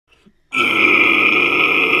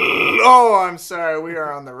Oh, I'm sorry. We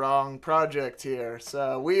are on the wrong project here.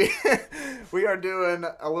 So we we are doing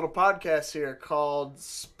a little podcast here called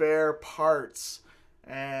Spare Parts,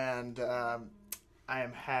 and I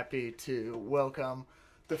am happy to welcome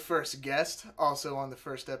the first guest, also on the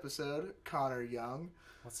first episode, Connor Young.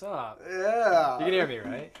 What's up? Yeah, You can hear me,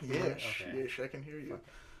 right? Yes, Okay. yes, I can hear you.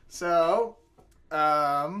 So,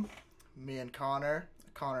 me and Connor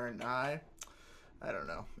and I don't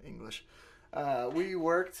know English. We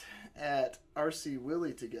worked at RC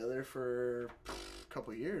Willie together for a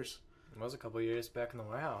couple years. It was a couple years back in the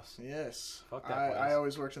warehouse. Yes. Fuck that place. I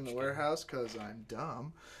always worked in the warehouse because I'm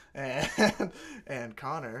dumb. And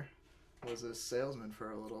Connor was a salesman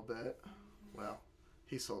for a little bit. Well,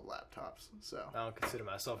 he sold laptops, so. I don't consider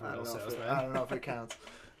myself a real salesman. I don't know if it counts.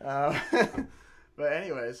 But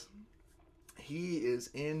anyways, he is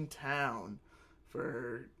in town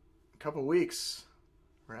for a couple weeks,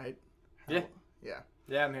 right? Yeah. Yeah.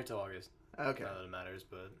 Yeah, I'm here till August. Okay. Not that it matters,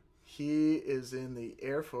 but... He is in the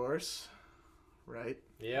Air Force, right?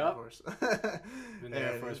 Yep. Force. Been in the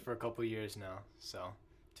Air Force for a couple years now, so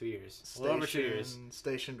 2 years. A little over 2 years.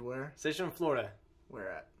 Stationed where? Stationed in Florida.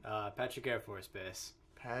 Where at? Patrick Air Force Base.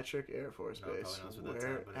 Patrick Air Force Base. Probably knows what that's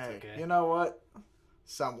at, but it's okay. You know what?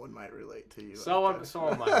 Someone might relate to you. Someone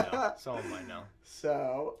might know. Someone might know.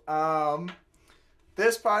 So,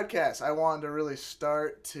 this podcast, I wanted to really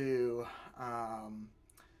start to, I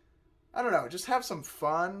don't know, just have some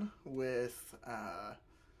fun with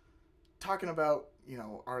talking about, you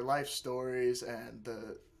know, our life stories and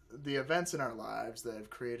the events in our lives that have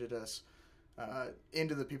created us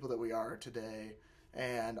into the people that we are today.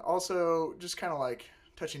 And also just kind of like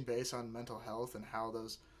touching base on mental health and how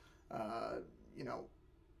those, you know,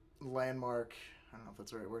 landmark, I don't know if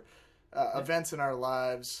that's the right word, events in our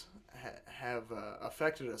lives have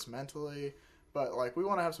affected us mentally, but like we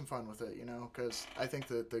want to have some fun with it, you know, because I think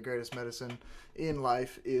that the greatest medicine in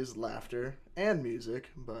life is laughter and music,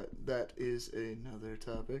 but that is another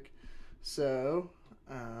topic. So,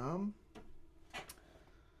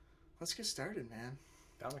 let's get started, man.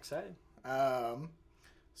 I'm excited.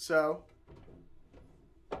 So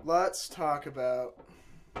let's talk about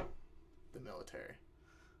the military.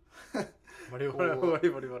 What do you want to know? Okay.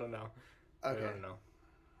 What do you want to know?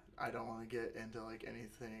 I don't want to get into like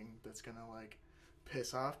anything that's gonna like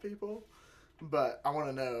piss off people, but I want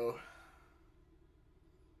to know.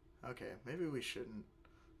 Okay, maybe we shouldn't.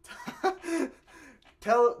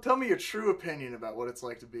 Tell me your true opinion about what it's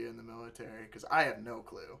like to be in the military, because I have no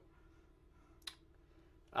clue.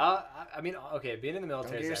 I mean, okay, being in the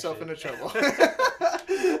military. Don't get yourself into trouble.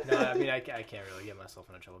 No, I mean, I can't really get myself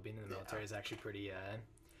into trouble. Being in the military is actually pretty.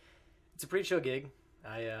 It's a pretty chill gig.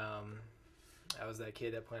 I was that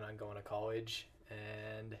kid that planned on going to college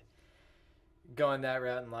and going that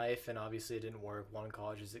route in life, and obviously it didn't work. One,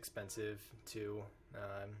 college is expensive. Two,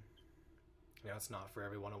 you know, it's not for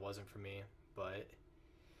everyone. It wasn't for me, but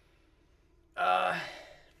I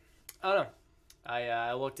don't know.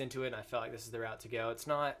 I looked into it and I felt like this is the route to go. It's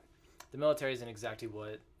not, the military isn't exactly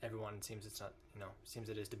what everyone seems it's not, you know, seems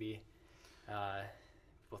it is to be.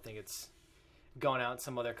 People think it's going out in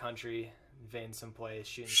some other country, invading some place,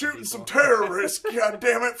 shooting some terrorists. God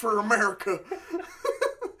damn it, for America.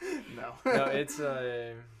 No, it's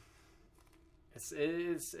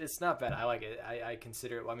not bad. I like it. I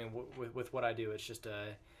consider it. I mean, with what I do, it's just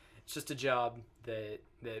a job that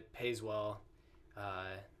pays well,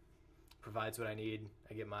 provides what I need.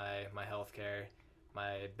 I get my health care,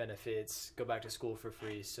 my benefits, go back to school for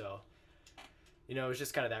free. So, you know, it's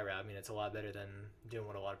just kind of that route. I mean, it's a lot better than doing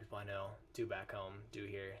what a lot of people I know do back home, do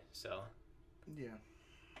here. So, yeah.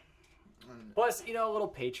 Plus, you know, a little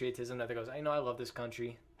patriotism that goes, I love this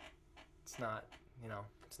country. It's not, you know,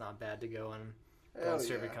 it's not bad to go and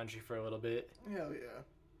serve your country for a little bit. Hell yeah.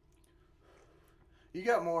 You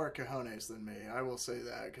got more cojones than me, I will say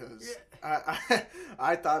that, because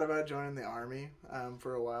I thought about joining the Army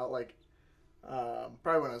for a while. Like,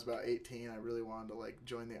 probably when I was about 18, I really wanted to, like,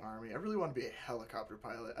 join the Army. I really wanted to be a helicopter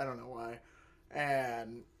pilot. I don't know why.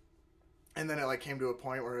 And then it, like, came to a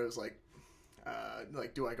point where it was, like,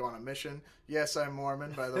 do I go on a mission? Yes, I'm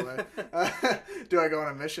Mormon, by the way. Do I go on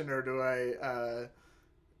a mission, or do I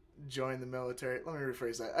join the military? Let me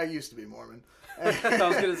rephrase that. I used to be Mormon. I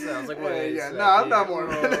was gonna say, I was like, wait. Yeah, no, I'm not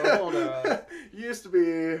Mormon. Hold on. Used to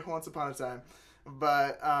be once upon a time,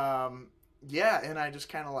 but yeah, and I just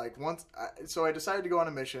kind of like so I decided to go on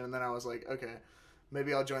a mission, and then I was like, okay,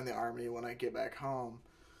 maybe I'll join the Army when I get back home,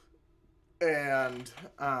 and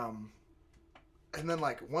then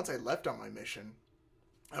like once I left on my mission,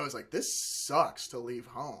 I was like, this sucks to leave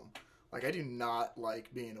home. Like, I do not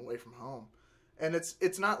like being away from home. And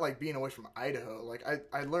it's not like being away from Idaho. Like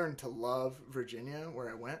I learned to love Virginia where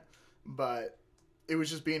I went, but it was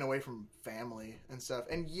just being away from family and stuff.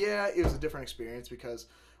 And yeah, it was a different experience because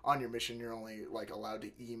on your mission you're only like allowed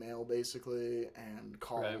to email basically and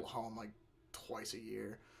call home like twice a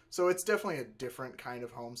year. So it's definitely a different kind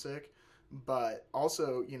of homesick. But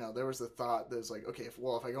also, you know, there was the thought that was like, okay, if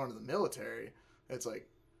I go into the military, it's like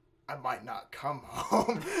I might not come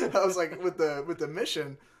home. I was like, with the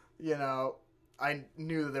mission, you know, I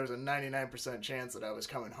knew that there was a 99% chance that I was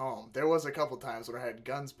coming home. There was a couple times when I had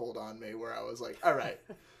guns pulled on me where I was like, all right,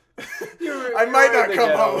 I might not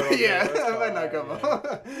come home. Yeah, I might not come home.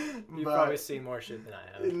 You've probably seen more shit than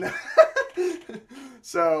I have.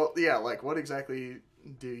 So, yeah, like, what exactly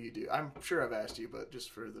do you do? I'm sure I've asked you, but just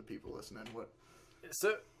for the people listening, what?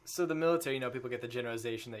 So the military, you know, people get the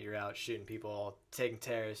generalization that you're out shooting people, taking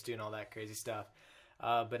terrorists, doing all that crazy stuff.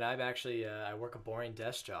 But I'm actually, I work a boring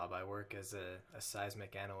desk job. I work as a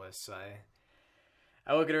seismic analyst. So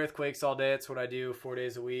I look at earthquakes all day. It's what I do 4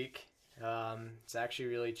 days a week. It's actually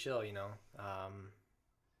really chill, you know.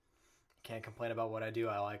 Can't complain about what I do.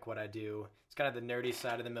 I like what I do. It's kind of the nerdy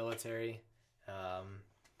side of the military. I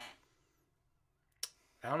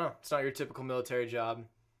don't know. It's not your typical military job.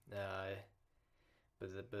 But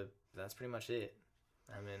that's pretty much it.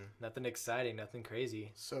 I mean, nothing exciting, nothing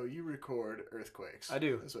crazy. So you record earthquakes. I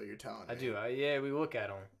do. That's what you're telling me. I do. Yeah, we look at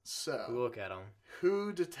them. So we look at them.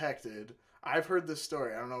 Who detected? I've heard this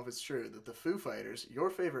story. I don't know if it's true that the Foo Fighters, your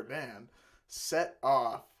favorite band, set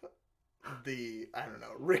off the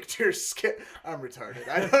Richter scale. I'm retarded.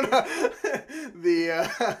 I don't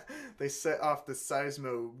know. They set off the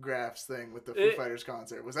seismographs thing with the Foo Fighters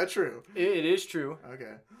concert. Was that true? It is true.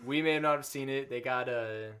 Okay. We may not have seen it. They got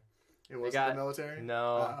It wasn't the military?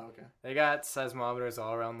 No. Oh, okay. They got seismometers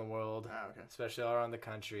all around the world. Oh, okay. Especially all around the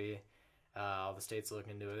country. All the states look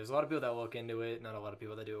into it. There's a lot of people that look into it. Not a lot of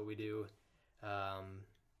people that do what we do.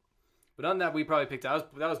 But on that, we probably picked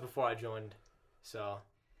out. That was before I joined. So,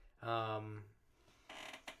 none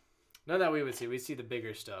that we would see. We see the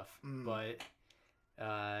bigger stuff. But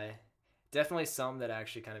definitely some that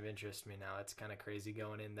actually kind of interest me now. It's kind of crazy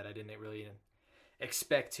going in that I didn't really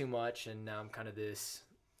expect too much. And now I'm kind of this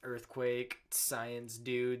earthquake science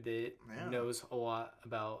dude that knows a lot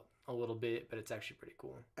about a little bit, but it's actually pretty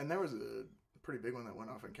cool. And there was a pretty big one that went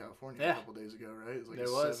off in California a couple days ago, right? It was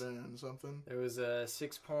like 7 something. There was a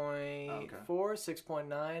 6.4,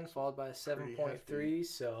 6.9, followed by a 7.3,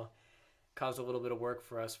 so caused a little bit of work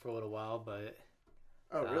for us for a little while, but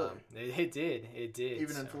really? It did.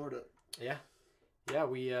 Even in Florida. Yeah,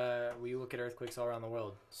 we look at earthquakes all around the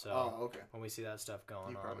world. So when we see that stuff going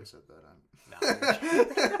on, you probably said that. No.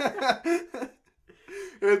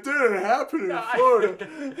 It didn't happen in Florida.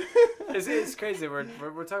 It's crazy. We're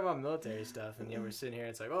talking about military stuff, and we're sitting here.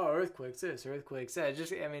 And it's like, oh, earthquakes this, earthquakes that. It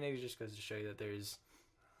just goes to show you that there's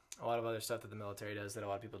a lot of other stuff that the military does that a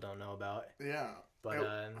lot of people don't know about. Yeah, but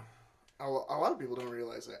a lot of people don't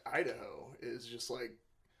realize that Idaho is just like,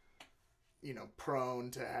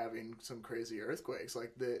 prone to having some crazy earthquakes.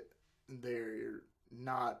 Like they're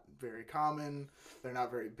not very common. They're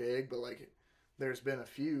not very big, but like there's been a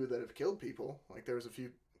few that have killed people. Like there was a few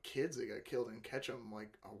kids that got killed in Ketchum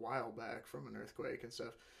like a while back from an earthquake and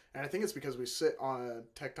stuff. And I think it's because we sit on a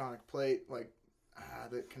tectonic plate like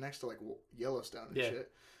that connects to like Yellowstone and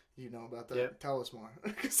shit. You know about that? Yep. Tell us more,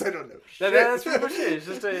 because I don't know shit. That's pretty much it.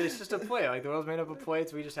 It's just a plate. Like the world's made up of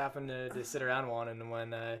plates. We just happen to sit around one, and when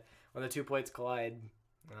the two plates collide,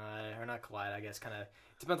 or not collide, I guess kind of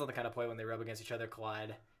depends on the kind of plate. When they rub against each other,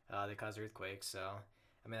 collide, they cause earthquakes. So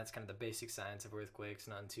I mean that's kind of the basic science of earthquakes.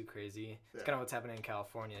 Nothing too crazy. It's kind of what's happening in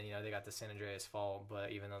California. They got the San Andreas Fault,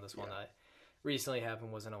 but even though this one that recently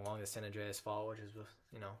happened wasn't along the San Andreas Fault, which is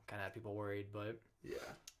kind of had people worried, but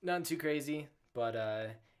nothing too crazy.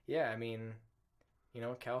 But yeah, I mean,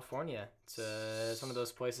 California. It's one of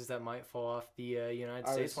those places that might fall off the United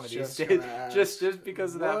States one of these days, just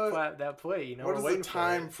because of that play. What is the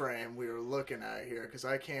time frame we were looking at here? Because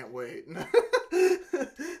I can't wait.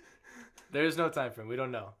 There's no time frame. We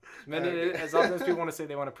don't know. As often as people want to say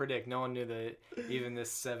they want to predict, no one knew that even this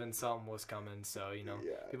 7-something was coming. So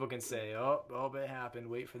people can say, "Oh, it happened.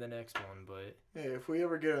 Wait for the next one." But hey, if we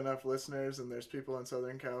ever get enough listeners and there's people in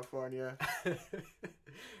Southern California.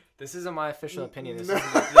 This isn't my official opinion. This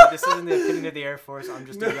isn't the opinion of the Air Force. I'm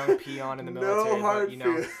just a young peon in the military. No hard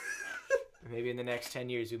Maybe in the next 10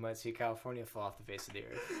 years, we might see California fall off the face of the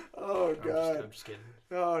earth. Oh, God. I'm just kidding.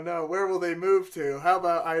 Oh, no. Where will they move to? How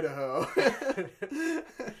about Idaho?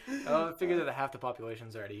 I figure that half the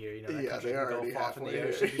population's already here. You know, that country they're can already go off in halfway the here.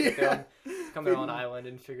 ocean, get their come their own island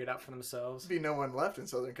and figure it out for themselves. Be no one left in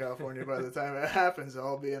Southern California by the time it happens.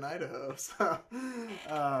 I'll be in Idaho. So,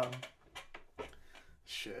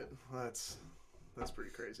 shit. That's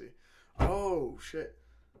pretty crazy. Oh, shit.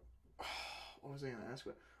 What was I going to ask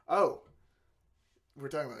about? Oh, we're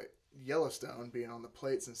talking about Yellowstone being on the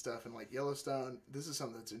plates and stuff, and like Yellowstone, this is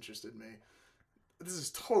something that's interested me. This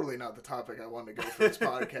is totally not the topic I wanted to go for this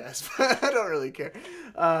podcast, but I don't really care.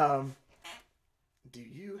 Do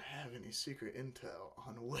you have any secret intel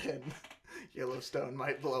on when Yellowstone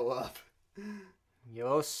might blow up?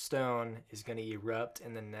 Yellowstone is going to erupt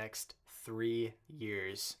in the next 3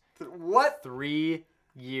 years. What? 3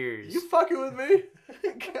 years. You fucking with me?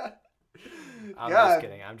 God. I'm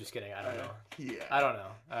just kidding. I don't know. Yeah. I don't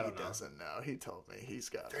know. He doesn't know. He told me he's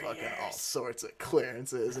got fucking all sorts of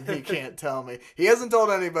clearances and he can't tell me. He hasn't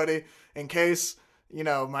told anybody in case, you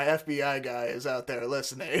know, my FBI guy is out there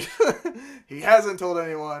listening. He hasn't told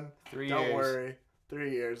anyone. 3 years. Don't worry.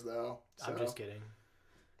 3 years though. So I'm just kidding.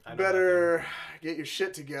 Better get your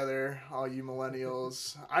shit together, all you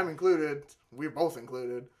millennials. I'm included. We're both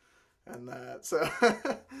included in that. So,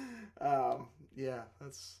 yeah,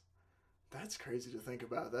 that's crazy to think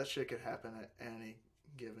about. That shit could happen at any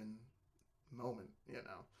given moment, you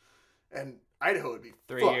know. And Idaho would be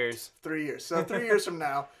 3 fucked. years. 3 years. So 3 years from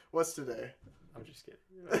now, what's today? I'm just kidding.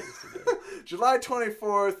 July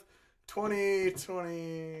 24th,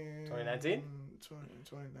 2020... 2019?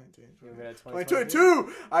 2019. 2022.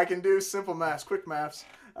 2022! I can do simple maths, quick maths.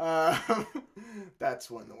 That's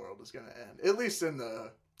when the world is going to end. At least in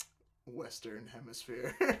the Western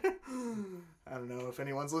Hemisphere. I don't know if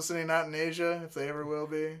anyone's listening out in Asia, if they ever will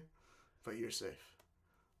be, but you're safe.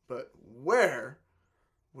 But where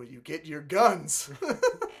will you get your guns?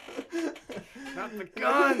 Not the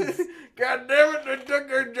guns! God damn it, they took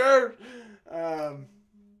our jobs! Oh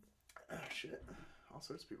shit. All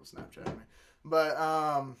sorts of people Snapchatting me. But,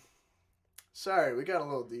 sorry, we got a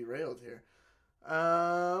little derailed here.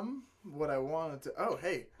 What I wanted to... Oh,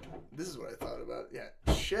 hey, this is what I thought about. Yeah,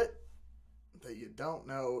 shit that you don't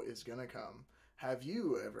know is gonna come. Have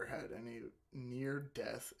you ever had any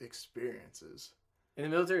near-death experiences? In the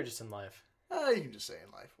military or just in life? You can just say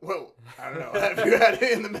in life. Whoa, I don't know. Have you had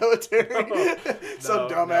it in the military? Some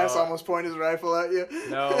dumbass almost pointed his rifle at you.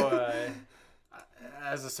 No,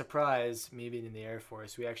 as a surprise, me being in the Air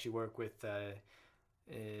Force, we actually work with,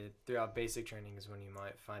 throughout basic training is when you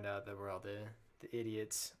might find out that we're all the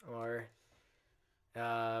idiots are.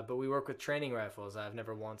 But we work with training rifles. I've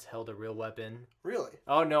never once held a real weapon. Really?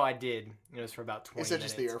 Oh, no, I did. It was for about 20 minutes. Is it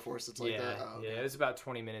just the Air Force that's like that? Oh, okay. Yeah, it was about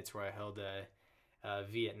 20 minutes where I held a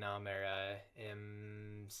Vietnam era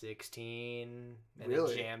M16, and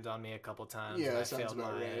really? It jammed on me a couple times. Yeah, and I sounds failed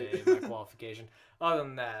about right. my qualification. Other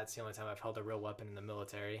than that, it's the only time I've held a real weapon in the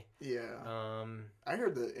military. Yeah. I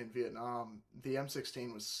heard that in Vietnam, the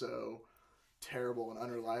M16 was so terrible and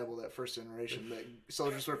unreliable that first generation that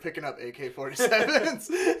soldiers were picking up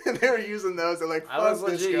AK-47s and they were using those. They're like, fuck I was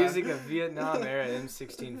this legit guy. using a Vietnam era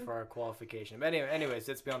M16 for our qualification. But anyways,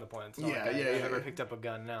 that's beyond the point. It's not like I've never picked up a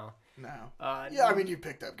gun now. No. Yeah, I mean, you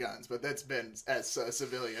picked up guns, but that's been as a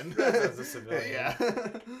civilian. As a civilian. Yeah.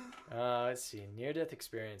 Let's see. Near-death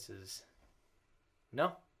experiences.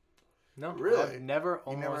 No. Really? I've never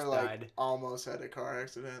almost died. Almost had a car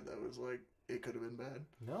accident that was like, it could have been bad.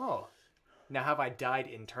 No. Now, have I died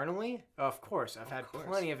internally? Of course. I've had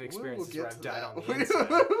plenty of experiences where I've died on the inside.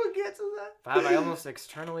 We'll get to that. But have I almost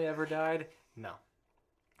externally ever died? No.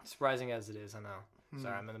 Surprising as it is, I know.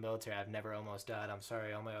 Sorry, I'm in the military. I've never almost died. I'm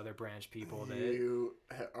sorry, all my other branch people. You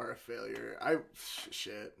are a failure.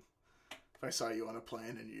 Shit. If I saw you on a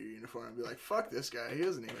plane in your uniform, I'd be like, fuck this guy. He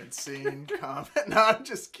hasn't even seen combat. No, I'm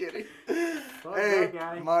just kidding. Fuck hey, that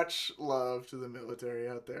guy. Much love to the military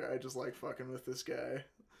out there. I just like fucking with this guy.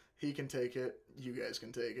 He can take it. You guys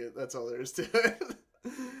can take it. That's all there is to it.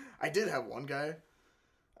 I did have one guy.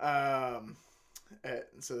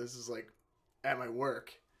 So this is like at my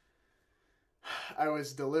work. I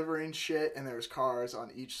was delivering shit and there was cars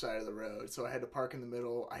on each side of the road. So I had to park in the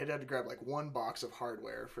middle. I had to grab like one box of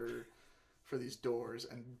hardware for these doors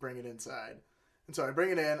and bring it inside. And so I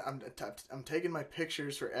bring it in. I'm taking my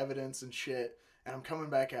pictures for evidence and shit. And I'm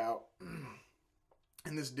coming back out.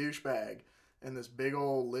 And this douchebag in this big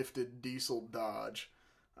old lifted diesel Dodge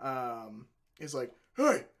is like,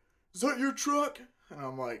 hey, is that your truck? And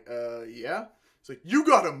I'm like, yeah. He's like, you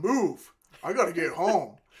gotta move. I gotta get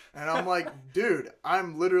home. And I'm like, dude,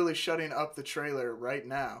 I'm literally shutting up the trailer right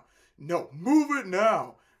now. no, move it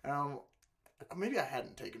now. Maybe I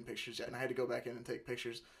hadn't taken pictures yet, and I had to go back in and take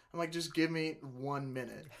pictures. I'm like, just give me 1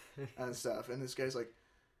 minute and stuff. And this guy's like,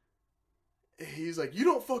 he's like, you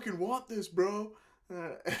don't fucking want this, bro.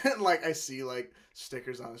 And like, I see like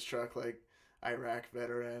stickers on his truck, like Iraq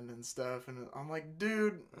veteran and stuff. And I'm like,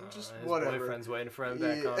 dude, just his whatever. Boyfriend's waiting for him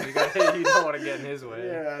back home. You don't want to get in his way.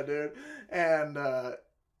 Yeah, dude. And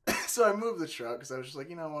so I moved the truck because I was just like,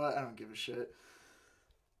 you know what? I don't give a shit.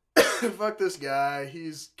 Fuck this guy.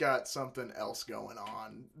 He's got something else going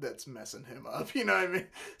on that's messing him up. You know what I mean?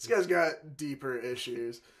 This guy's got deeper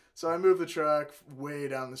issues. So I moved the truck way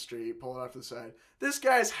down the street, pull it off to the side. This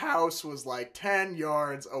guy's house was like 10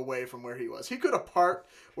 yards away from where he was. He could have parked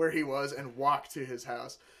where he was and walked to his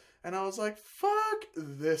house. And I was like, fuck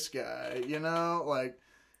this guy, you know? Like,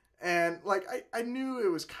 and like, I knew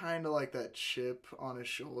it was kind of like that chip on his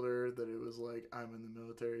shoulder that it was like, I'm in the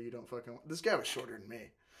military, you don't fucking... This guy was shorter than me.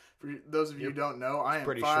 For those of you who don't know, I am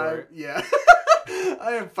pretty 5... short. Yeah.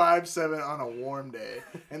 I am 5'7" on a warm day.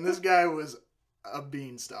 And this guy was a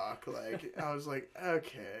beanstalk. Like, I was like,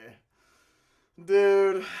 okay.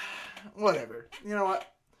 Dude, whatever. You know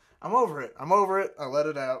what? I'm over it. I let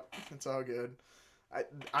it out. It's all good.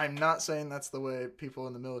 I'm not saying that's the way people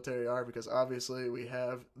in the military are, because obviously we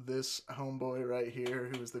have this homeboy right here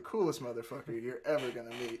who is the coolest motherfucker you're ever going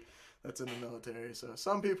to meet that's in the military. So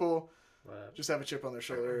some people just have a chip on their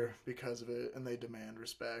shoulder because of it, and they demand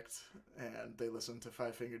respect, and they listen to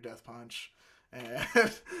Five Finger Death Punch,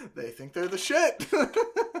 and they think they're the shit.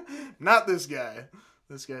 Not this guy.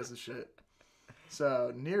 This guy's the shit.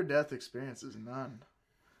 So, near-death experiences, none.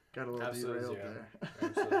 Got a little Absolutely derailed zero. there.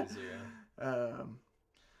 Absolutely zero.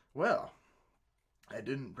 Well, I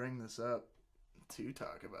didn't bring this up to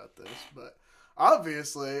talk about this, but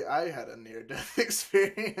obviously I had a near-death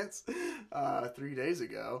experience 3 days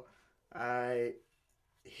ago. I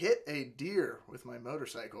hit a deer with my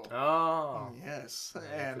motorcycle. Oh. Yes.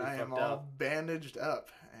 Yeah, and I am all bandaged up.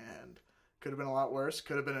 And could have been a lot worse.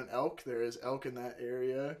 Could have been an elk. There is elk in that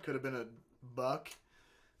area. Could have been a buck.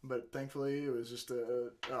 But thankfully it was just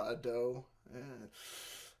a doe.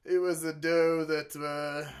 It was the doe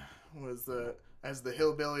that was as the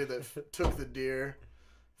hillbilly that took the deer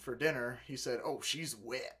for dinner. He said, "Oh, she's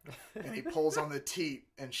wet," and he pulls on the teat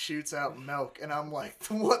and shoots out milk. And I'm like,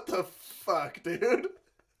 "What the fuck, dude?"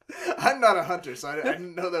 I'm not a hunter, so I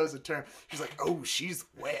didn't know that was a term. He's like, "Oh, she's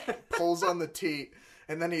wet." Pulls on the teat,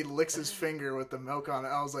 and then he licks his finger with the milk on it.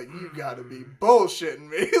 I was like, "You gotta be bullshitting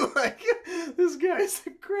me!" Like, this guy's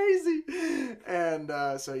crazy. And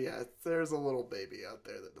so yeah, there's a little baby out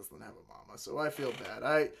there that doesn't have a mama, so I feel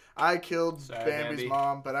bad. I killed Bambi's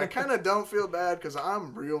mom, but I kind of don't feel bad because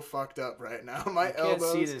I'm real fucked up right now. My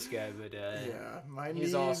elbows. Can't see this guy, but yeah, my he's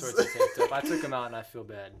knees. all sorts of taped up. I took him out and I feel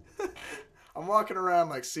bad. I'm walking around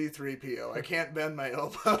like C-3PO. I can't bend my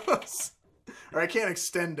elbows. Or I can't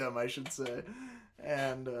extend them, I should say.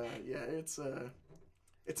 And, yeah, it's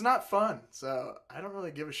not fun. So, I don't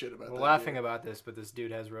really give a shit about that. We're laughing about this, but this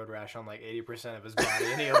dude has road rash on like 80% of his body,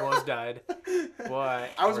 and he almost died. But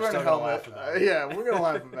I was wearing a helmet. Yeah, we're going to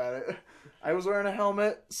laugh about it. I was wearing a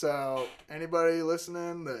helmet, so anybody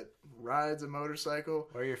listening that rides a motorcycle...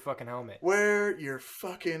 Wear your fucking helmet. Wear your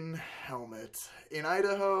fucking helmet. In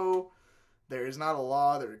Idaho... There is not a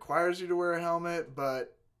law that requires you to wear a helmet,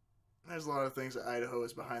 but there's a lot of things that Idaho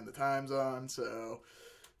is behind the times on, so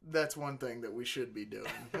that's one thing that we should be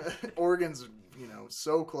doing. Oregon's,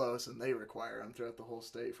 so close, and they require them throughout the whole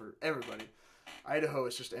state for everybody. Idaho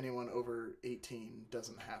is just anyone over 18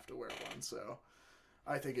 doesn't have to wear one, so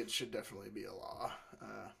I think it should definitely be a law.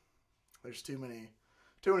 There's too many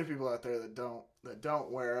people out there that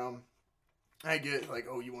don't wear them. I get like,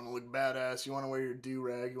 oh, you want to look badass, you want to wear your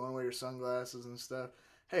do-rag, you want to wear your sunglasses and stuff.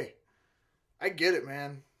 Hey, I get it,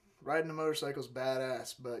 man. Riding a motorcycle's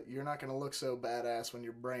badass, but you're not going to look so badass when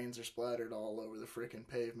your brains are splattered all over the freaking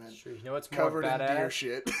pavement. Sure. You know what's more covered badass? in deer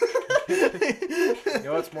shit. You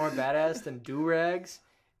know what's more badass than do-rags?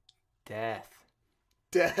 Death.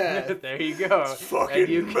 There you go. It's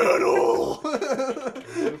fucking metal.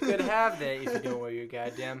 You could have that if you don't wear your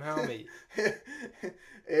goddamn helmet.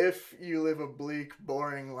 If you live a bleak,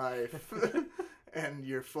 boring life and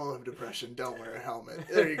you're full of depression, don't wear a helmet.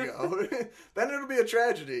 There you go. Then it'll be a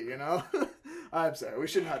tragedy, I'm sorry. We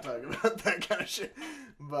should not talk about that kind of shit.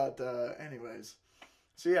 But anyways.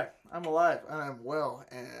 So yeah, I'm alive and I'm well.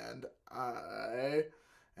 And I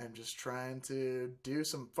am just trying to do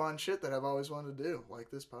some fun shit that I've always wanted to do, like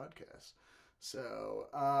this podcast. So,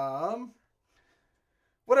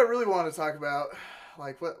 what I really want to talk about,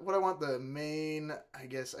 like what I want the main, I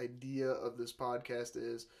guess, idea of this podcast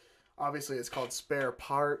is, obviously it's called Spare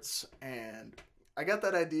Parts, and I got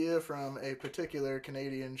that idea from a particular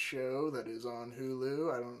Canadian show that is on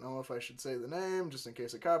Hulu. I don't know if I should say the name, just in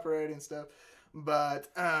case of copywriting stuff. But,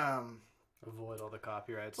 avoid all the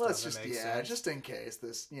copyright stuff. let's just, just in case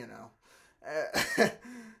this,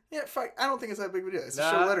 yeah, fuck, I don't think it's that big of a deal. It's a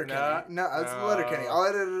show Letterkenny. No, it's Letterkenny. I'll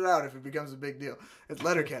edit it out if it becomes a big deal. It's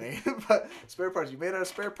Letterkenny. But spare parts. You made out of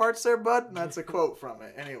spare parts there, bud? And that's a quote from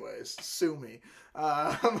it. Anyways, sue me.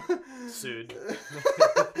 Sued.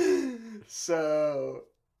 So,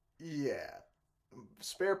 yeah.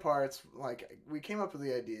 Spare parts, like, we came up with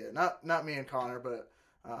the idea. Not me and Connor, but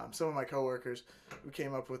some of my coworkers. We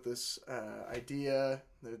came up with this idea,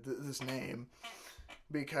 this name,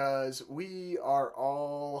 because we are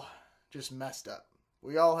all just messed up.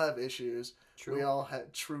 We all have issues. True. We all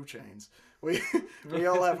have true chains. We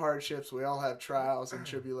all have hardships. We all have trials and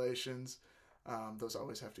tribulations. Those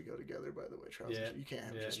always have to go together, by the way. Trials. And you can't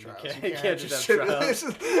have just trials. You can't just have trials.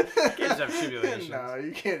 You can't just have tribulations. No,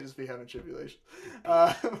 you can't just be having tribulations.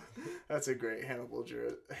 That's a great Hannibal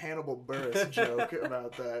Buress joke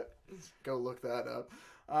about that. Go look that up.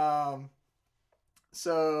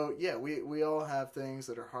 So, yeah, we all have things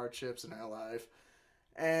that are hardships in our life.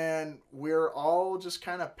 And we're all just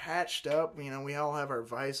kind of patched up. We all have our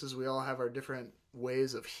vices. We all have our different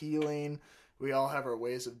ways of healing. We all have our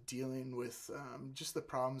ways of dealing with just the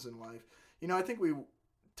problems in life. I think we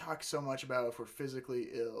talk so much about if we're physically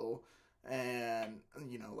ill and,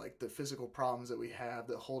 like the physical problems that we have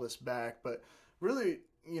that hold us back. But really,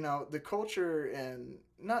 the culture, and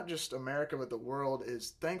not just America, but the world,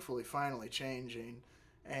 is thankfully finally changing.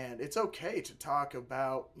 And it's okay to talk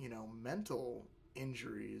about, mental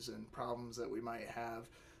injuries and problems that we might have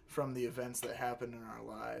from the events that happen in our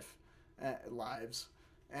lives.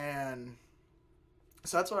 And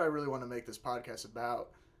so that's what I really want to make this podcast about,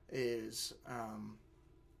 is,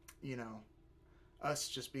 us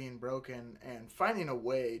just being broken and finding a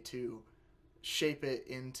way to shape it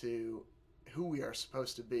into who we are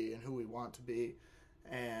supposed to be and who we want to be.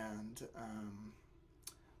 And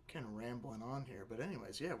kind of rambling on here, but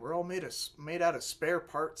anyways, yeah, we're all made out of spare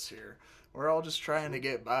parts here. We're all just trying to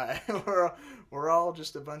get by. we're all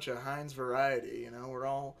just a bunch of Heinz variety, We're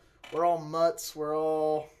all mutts. We're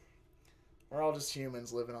all just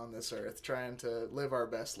humans living on this earth, trying to live our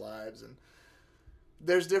best lives. And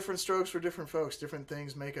there's different strokes for different folks. Different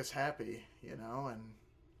things make us happy, And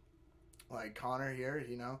like Connor here,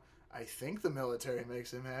 I think the military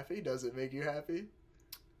makes him happy. Does it make you happy?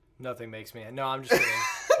 Nothing makes me. No, I'm just kidding.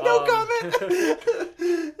 No comment.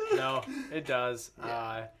 No, it does.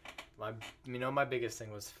 Yeah. My biggest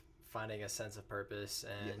thing was finding a sense of purpose,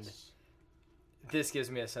 and this gives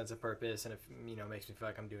me a sense of purpose, and it makes me feel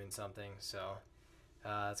like I'm doing something. So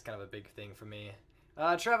that's kind of a big thing for me.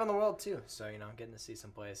 Traveling the world too, so getting to see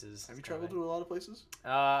some places. Have you traveled to a lot of places?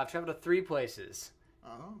 I've traveled to 3 places.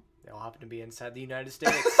 Oh. They all happen to be inside the United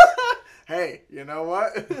States. Hey, you know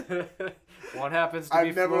what? One happens to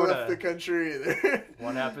be Florida. I've never left the country either.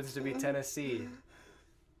 One happens to be Tennessee.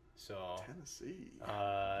 So Tennessee.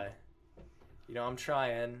 I'm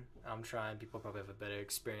trying. People probably have a better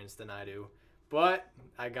experience than I do. But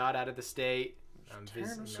I got out of the state. I'm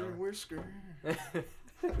visiting. Tennessee whisker. I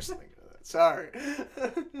was thinking of that. Sorry.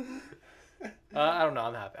 I don't know.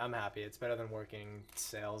 I'm happy. It's better than working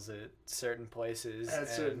sales at certain places.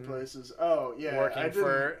 Oh, yeah. Working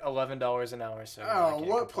for $11 an hour. So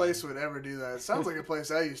what place would ever do that? It sounds like a place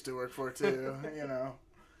I used to work for, too.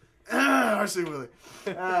 R.C. Willie.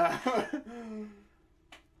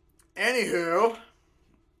 Anywho.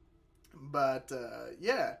 But,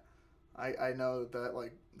 yeah. I know that,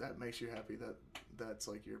 like, that makes you happy. That's,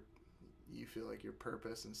 like, you feel like your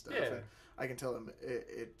purpose and stuff. Yeah. And I can tell them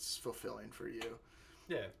it's fulfilling for you.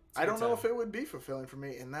 Yeah. I don't know if it would be fulfilling for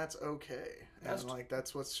me, and that's okay. And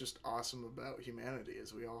that's what's just awesome about humanity,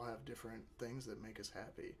 is we all have different things that make us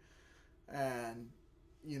happy. And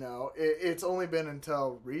it's only been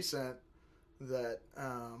until recent that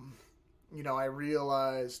I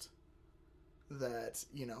realized that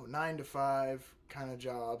 9-to-5 kind of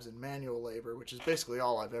jobs and manual labor, which is basically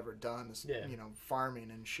all I've ever done, is farming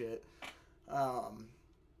and shit.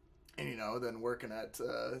 And then working at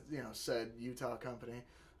said Utah company,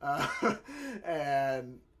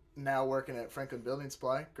 and now working at Franklin Building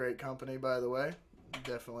Supply, great company, by the way.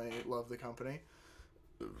 Definitely love the company,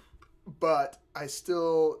 but I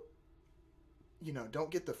still don't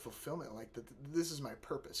get the fulfillment, like this is my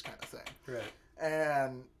purpose kind of thing. Right.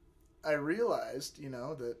 And I realized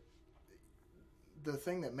that the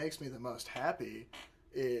thing that makes me the most happy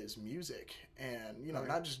is music, and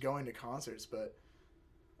not just going to concerts, but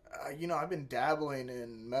I've been dabbling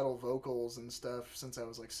in metal vocals and stuff since I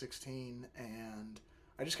was like 16, and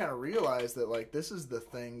I just kind of realized that like this is the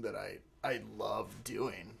thing that I love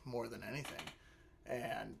doing more than anything,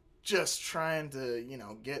 and just trying to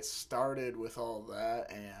get started with all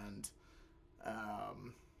that and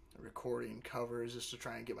recording covers just to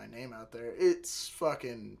try and get my name out there. It's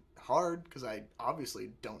fucking hard because I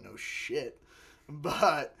obviously don't know shit,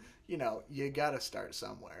 but you gotta start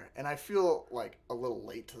somewhere. And I feel like a little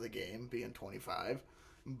late to the game being 25,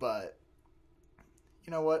 but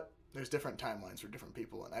you know what? There's different timelines for different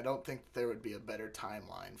people, and I don't think there would be a better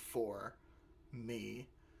timeline for me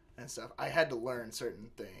and stuff. I had to learn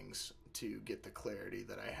certain things to get the clarity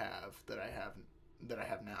that I have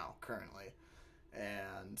now currently.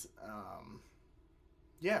 And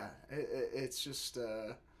it's just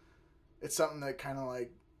it's something that kind of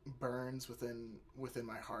like burns within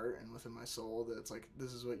my heart and within my soul, that it's like,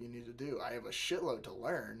 this is what you need to do. I have a shitload to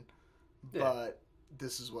learn, but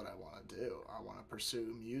this is what I want to do. I want to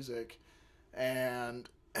pursue music, and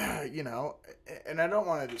and I don't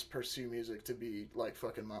want to just pursue music to be like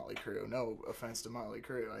fucking Motley Crue. No offense to Motley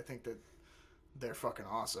Crue. I think that they're fucking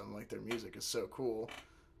awesome. Like, their music is so cool.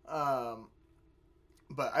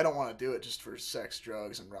 But I don't want to do it just for sex,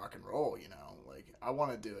 drugs, and rock and roll, Like, I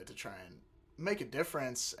want to do it to try and make a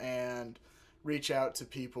difference and reach out to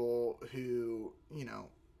people who,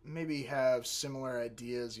 maybe have similar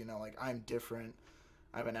ideas, like, I'm different,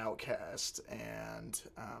 I'm an outcast, and,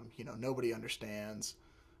 nobody understands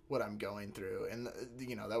what I'm going through. And,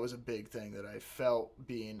 that was a big thing that I felt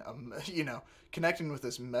being, connecting with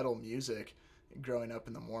this metal music. Growing up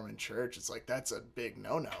in the Mormon church, it's like, that's a big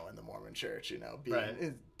no-no in the Mormon church, being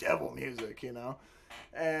right. Devil music,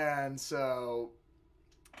 and so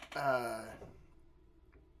it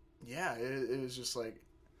was just like,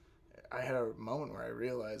 I had a moment where I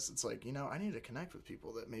realized it's like, I need to connect with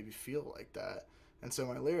people that maybe feel like that. And so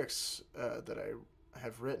my lyrics that I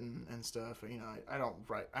have written and stuff, I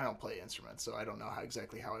don't play instruments, so I don't know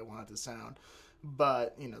exactly how I want it to sound.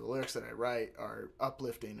 But, the lyrics that I write are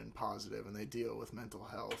uplifting and positive, and they deal with mental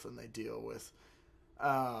health, and they deal with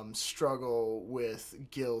struggle with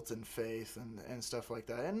guilt and faith and stuff like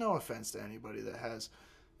that. And no offense to anybody that has,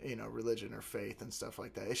 religion or faith and stuff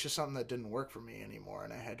like that. It's just something that didn't work for me anymore,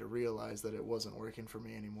 and I had to realize that it wasn't working for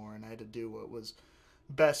me anymore, and I had to do what was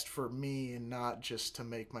best for me and not just to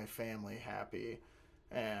make my family happy.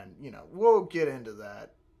 And, we'll get into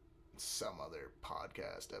that some other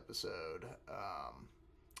podcast episode.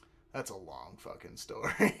 That's a long fucking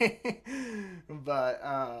story. But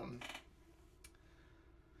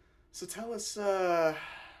so tell us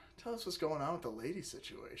what's going on with the lady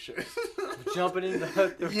situation. Jumping in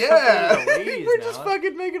the ladies. We're just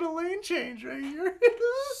fucking making a lane change right here.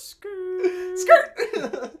 Skirt.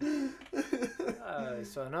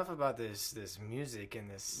 So enough about this music and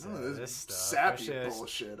this stuff. Sappy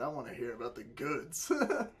bullshit. I want to hear about the goods.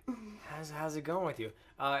 How's it going with you?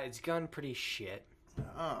 It's gone pretty shit.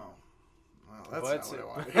 Oh, well, that's not what I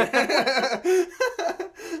want to hear.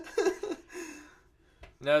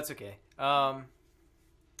 No, it's okay. Oh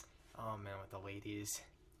man, with the ladies,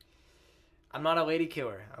 I'm not a lady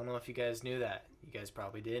killer. I don't know if you guys knew that. You guys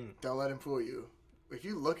probably didn't. Don't let him fool you. If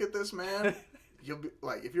you look at this man, you'll be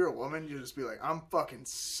like, if you're a woman, you'll just be like, I'm fucking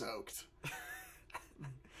soaked.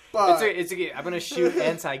 But it's okay. I'm gonna shoot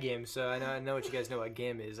anti-game, so I know what you guys know what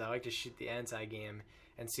game is. I like to shoot the anti-game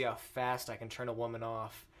and see how fast I can turn a woman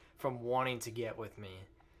off from wanting to get with me.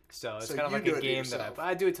 So it's kind of like a game that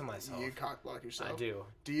I do it to myself. You cock block yourself. I do.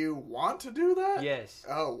 Do you want to do that? Yes.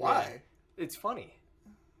 Oh, why? Yeah. It's funny.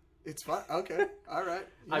 It's fun. Okay. All right.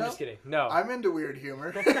 I'm just kidding. No. I'm into weird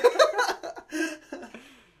humor.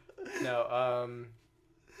 No.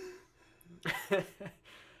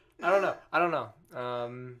 I don't know.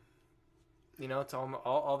 To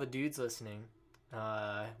all the dudes listening,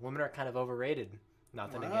 women are kind of overrated.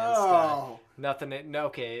 Nothing against. Nothing. No.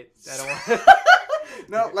 Okay. I don't want.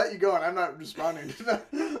 No, let you go, and I'm not responding to that.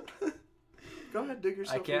 Go ahead, dig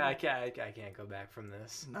yourself. I can't go back from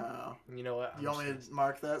this. No. You know what? You want me to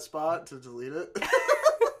mark that spot to delete it?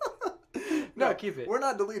 No, keep it. We're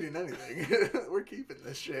not deleting anything. We're keeping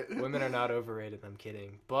this shit. Women are not overrated. I'm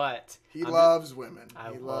kidding. But he loves women.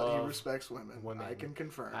 He respects women. I can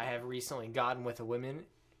confirm. I have recently gotten with a woman.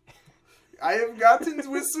 I have gotten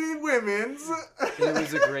with sweet women's. It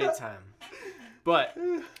was a great time. But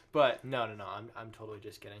no. I'm totally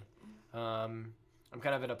just kidding. I'm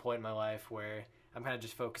kind of at a point in my life where I'm kind of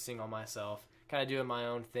just focusing on myself, kind of doing my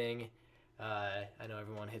own thing. I know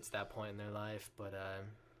everyone hits that point in their life, but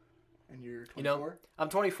and you're 24? I'm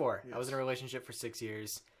 24. Yes. I was in a relationship for 6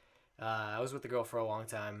 years. I was with the girl for a long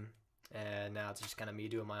time, And now it's just kind of me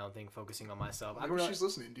doing my own thing, focusing on myself. Maybe she's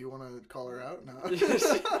listening. Do you want to call her out? No.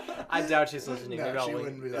 I doubt she's listening. No, Maybe I'll she link,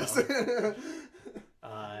 wouldn't be no. listening.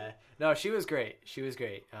 No, she was great. She was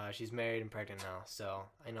great. She's married and pregnant now, so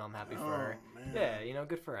I know I'm happy for her. Man. Yeah, you know,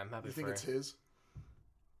 good for her. I'm happy for her. You think it's his?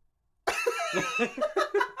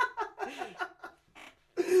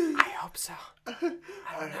 I hope so. I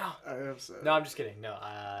don't know. I hope so. No, I'm just kidding. No,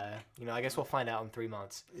 you know, I guess we'll find out in 3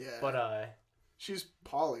 months. Yeah. But she's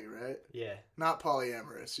poly, right? yeah. Not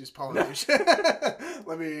polyamorous. She's Polynesian.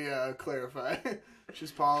 Let me clarify.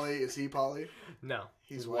 She's poly. Is he poly? No.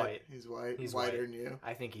 He's white. He's white. He's whiter white. than you.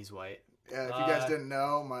 I think he's white. Yeah, if you guys didn't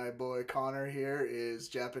know, my boy Connor here is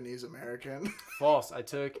Japanese American. False. I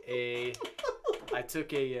took a what's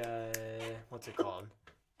it called?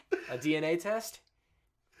 A DNA test.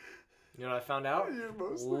 You know what I found out? You're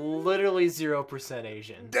mostly... Literally 0%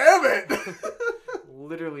 Asian. Damn it!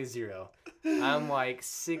 Literally 0. I'm like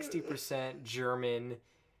 60% German,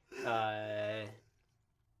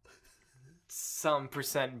 some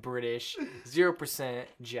percent British, 0%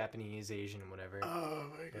 Japanese, Asian, whatever. Oh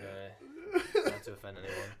my god. Not to offend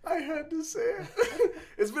anyone. I had to say it.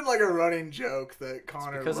 It's been like a running joke that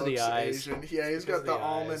Connor looks of the eyes. Asian. Yeah, he's got the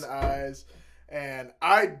almond eyes. And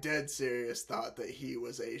I dead serious thought that he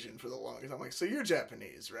was Asian for the longest. I'm like, so you're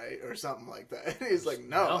Japanese, right? Or something like that. And he's like,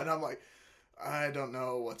 no. And I'm like, I don't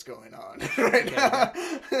know what's going on right now.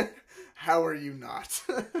 How are you not?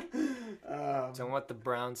 Don't want the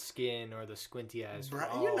brown skin or the squinty eyes.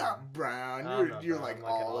 You're not brown. You're like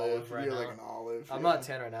olive. You're like an olive. I'm not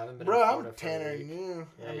tan right now. I haven't been Bro, in Florida I'm tanner than you.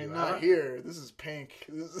 Yeah, I mean, you not are. here. This is pink.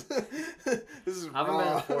 This is I haven't been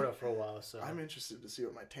raw. in Florida for a while, so I'm interested to see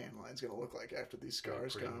what my tan line's going to look like after these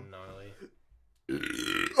scars pretty come. gnarly.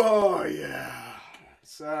 Oh, yeah.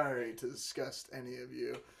 Sorry to disgust any of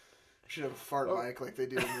you. Should have a fart mic like they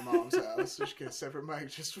do in your mom's house. You should get a separate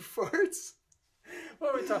mic just for farts.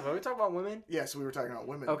 What are we talking about? Are we talking about women? Yeah, so we were talking about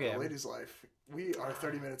women. Okay. The ladies' life. We are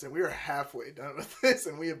 30 minutes in. We are halfway done with this,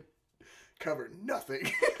 and we have covered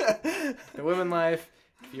nothing. The women life,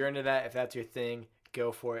 if you're into that, if that's your thing,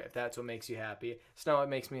 go for it. If that's what makes you happy. It's not what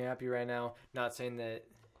makes me happy right now. Not saying that.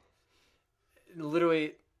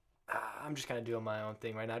 Literally, I'm just kind of doing my own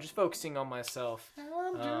thing right now. Just focusing on myself.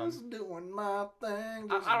 I'm just doing my thing.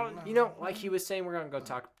 I don't, you know, like he was saying, we're gonna go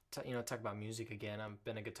talk about music again. I've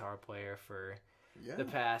been a guitar player for the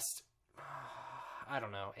past, I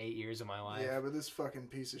don't know, 8 years of my life. Yeah, but this fucking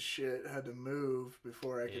piece of shit had to move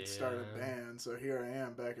before I could start a band. So here I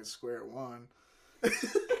am back at square one.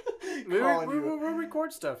 We'll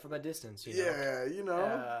record stuff from a distance. You know? Yeah, you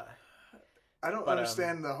know. I don't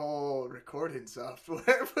understand the whole recording software,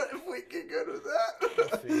 but if we can go to that. We'll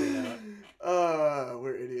figure it out.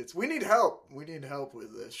 We're idiots. We need help. We need help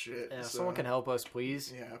with this shit. Yeah, so. someone can help us,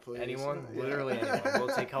 please. Yeah, please. Anyone? Yeah. Literally anyone.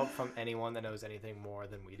 We'll take help from anyone that knows anything more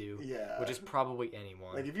than we do. Yeah. Which is probably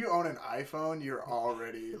anyone. Like, if you own an iPhone, you're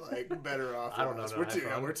already, like, better off. I don't know.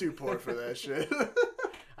 We're too poor for that shit.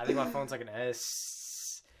 I think my phone's like an S.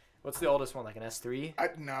 What's the oldest one? Like an S3?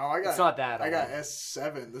 It's not that old. I got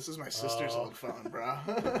S7. This is my sister's old phone, bro.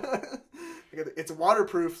 It's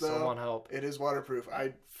waterproof, though. Someone help. It is waterproof.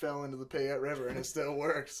 I fell into the Payette River, and it still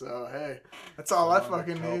works. So, hey. That's all I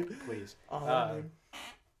fucking need. Please. All I need.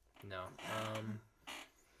 No.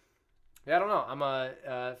 Yeah, I don't know. I'm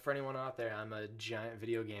for anyone out there, I'm a giant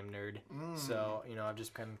video game nerd. So, you know, I've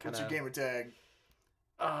just been kind of... What's your gamer tag?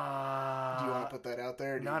 Do you want to put that out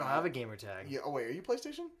there? No, I don't have a gamer tag. Yeah. Oh, wait, are you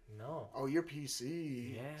PlayStation? No. Oh, you're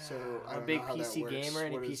PC. Yeah. So, I'm a big PC gamer.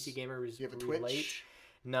 Any PC gamer is you have a relate. Twitch?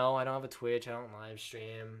 No, I don't have a Twitch. I don't live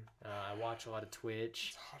stream. I watch a lot of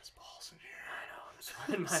Twitch. It's hot as balls in here. I know. I'm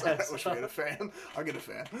sweating my Sorry, ass I wish we had a fan. I'll get a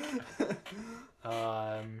fan.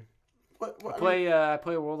 I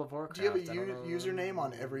play World of Warcraft. Do you have a username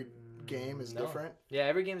on every game is different? Yeah,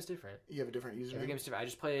 every game is different. You have a different username? Every game's different. I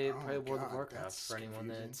just play World of Warcraft for anyone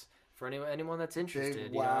that's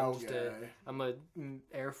interested. Big WoW guy. I'm a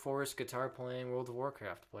Air Force guitar playing World of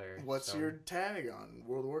Warcraft player. What's your tag on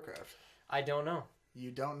World of Warcraft? I don't know.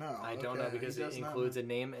 You don't know? I don't know because it includes a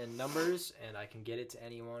name and numbers, and I can get it to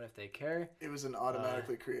anyone if they care. It was an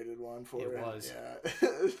automatically created one for it. It was. Yeah.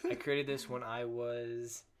 I created this when I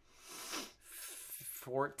was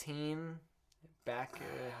 14. Back,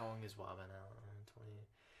 how long is WoW now? 20.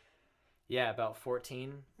 Yeah, about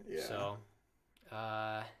 14. Yeah. So,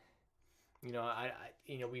 you know,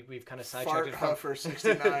 we've kind of sidetracked from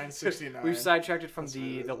 69. We've sidetracked from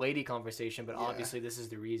the lady conversation, but obviously this is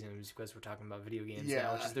the reason, because we're talking about video games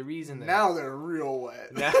now, which is the reason that now they're real wet.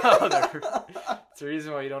 It's the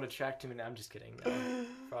reason why you don't attract too many. I'm just kidding. No.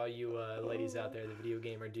 For all you ladies out there, the video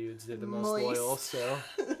gamer dudes, they're the most loyal. So,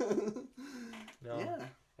 no. Yeah.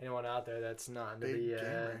 anyone out there that's not into Big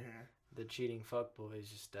gamer here. the cheating fuck boys,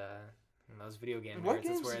 just those video game What nerds, that's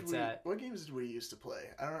games where did it's we? at. What games did we used to play?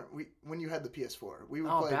 I don't. When you had the PS4, we would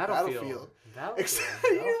Oh, play Battlefield. Battlefield.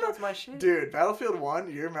 Battlefield's my shit. Dude, Battlefield 1,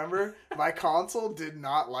 you remember? My console did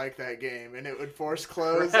not like that game, and it would force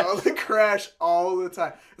close, all the crash all the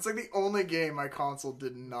time. It's like the only game my console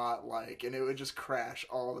did not like, and it would just crash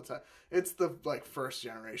all the time. It's the, like, first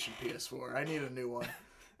generation PS4. I need a new one.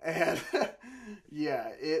 And, yeah,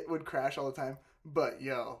 it would crash all the time. But,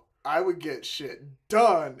 yo, I would get shit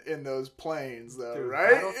done in those planes, though, Dude,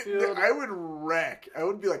 right? Battlefield, I would wreck. I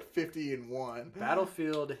would be like 50-1.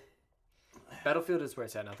 Battlefield is where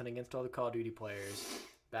it's at. Nothing against all the Call of Duty players.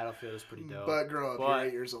 Battlefield is pretty dope. But grow up, you're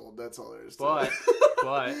 8 years old. That's all there is to it.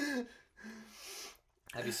 But,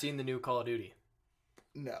 have you seen the new Call of Duty?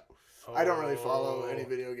 No. I don't really follow any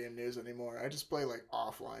video game news anymore. I just play, like,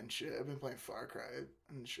 offline shit. I've been playing Far Cry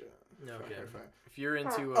and shit. Okay. If you're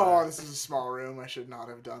into... this is a small room. I should not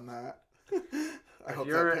have done that. I hope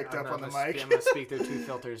that picked up on the mic. I'm going to speak through two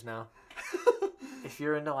filters now. If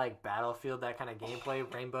you're into, like, Battlefield, that kind of gameplay,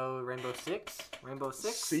 Rainbow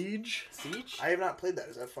Six? Siege? Siege? I have not played that.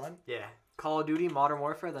 Is that fun? Yeah. Call of Duty, Modern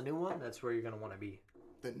Warfare, the new one, that's where you're going to want to be.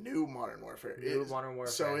 The new Modern Warfare. Modern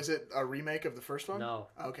Warfare. So is it a remake of the first one? No.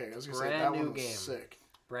 Okay, I was going to say that one was sick.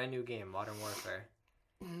 Brand new game, Modern Warfare.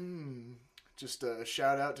 Just a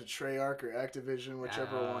shout out to Treyarch or Activision,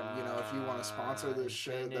 whichever one. You know, if you want to sponsor this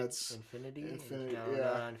shit, that's Infinity. No,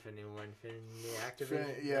 yeah, not Infinity.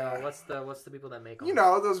 Activision. Yeah. No, what's the people that make them? You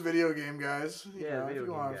know, those video game guys. Video if you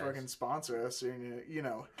game want to guys. fucking sponsor us, or, you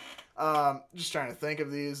know. Just trying to think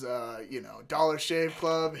of these. You know, Dollar Shave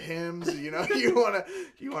Club, Hims. You know, you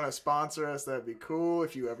wanna sponsor us, that'd be cool.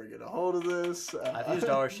 If you ever get a hold of this, I've used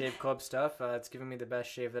Dollar Shave Club stuff. It's given me the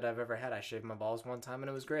best shave that I've ever had. I shaved my balls one time and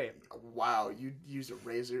it was great. Wow, you used a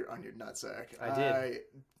razor on your nutsack. I did.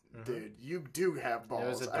 Dude, you do have balls. It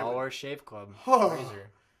was a Dollar Shave Club Oh. razor.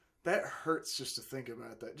 That hurts just to think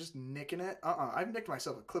about that. Just nicking it. I've nicked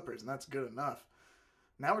myself with clippers, and that's good enough.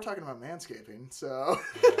 Now we're talking about manscaping, so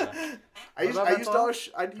Yeah. I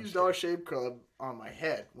used Dollar Shave Club on my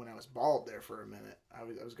head when I was bald there for a minute. I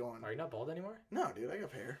was going. Are you not bald anymore? No, dude, I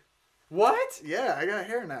got hair. What? Yeah, I got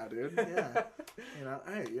hair now, dude. Yeah,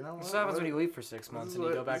 hey, you know what? This happens when you leave for 6 months and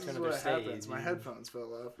you go back to another state. My headphones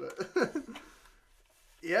fell off, but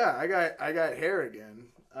yeah, I got hair again.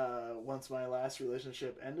 Once my last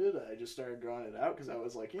relationship ended, I just started growing it out because I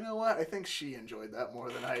was like, you know what? I think she enjoyed that more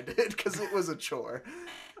than I did because it was a chore.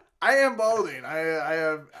 I am balding. I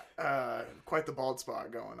have quite the bald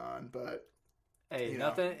spot going on, but hey,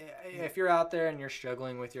 nothing. If you're out there and you're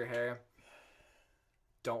struggling with your hair,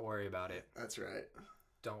 don't worry about it. That's right.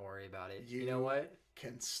 Don't worry about it. You know what?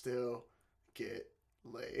 Can still get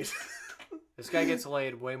laid. This guy gets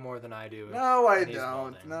laid way more than I do. No, I don't.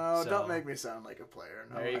 Balding, no, so, don't make me sound like a player.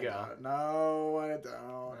 No, there you go. Don't. No, I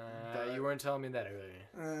don't. You weren't telling me that earlier.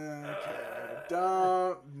 Okay,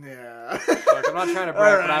 don't. Yeah. Look, I'm not trying to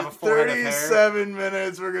brag, but I have a full head of hair. 37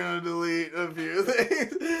 minutes. We're gonna delete a few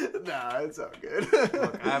things. Nah, it's all good.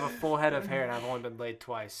 Look, I have a full head of hair, and I've only been laid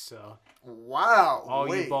twice. So. Wow.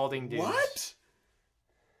 All you balding dudes. What?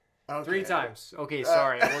 Okay. 3 times. Okay,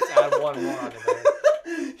 sorry. Let's add one more onto there.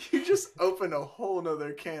 You just opened a whole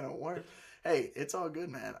nother can of worms. Hey, it's all good,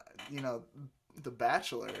 man. You know, The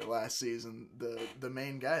Bachelor last season, the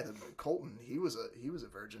main guy, Colton, he was a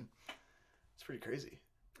virgin. It's pretty crazy.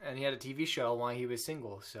 And he had a TV show while he was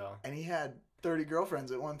single, so. And he had 30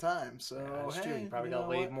 girlfriends at one time, so yeah, that's true. He probably got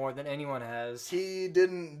laid more than anyone has. He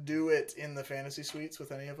didn't do it in the fantasy suites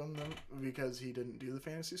with any of them because he didn't do the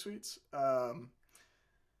fantasy suites.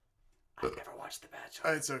 I never watched The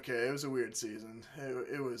Bachelor. It's okay. It was a weird season.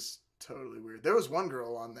 It was totally weird. There was one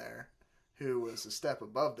girl on there who was a step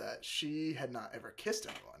above that. She had not ever kissed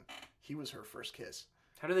anyone. He was her first kiss.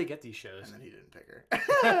 How do they get these shows? And then he didn't pick her.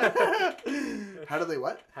 How do they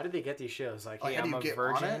what? How do they get these shows? Like, hey, I'm a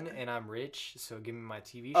virgin and I'm rich, so give me my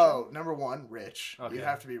TV show. Oh, number one, rich. Okay. You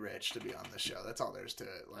have to be rich to be on the show. That's all there is to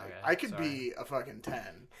it. Like, okay, I could be a fucking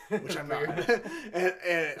 10, which I'm not.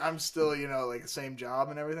 and I'm still, you know, like the same job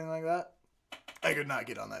and everything like that. I could not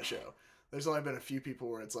get on that show. There's only been a few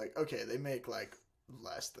people where it's like, okay, they make like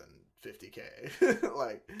less than $50K.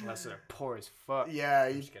 Like, unless they're poor as fuck. Yeah,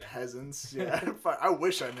 you peasants. Yeah, I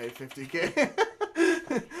wish I made $50K.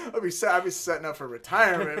 I'd be setting up for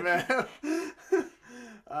retirement, man.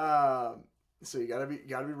 So you gotta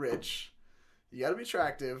be rich. You gotta be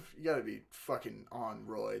attractive. You gotta be fucking on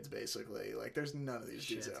roids, basically. Like, there's none of these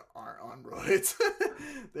dudes that aren't on roids.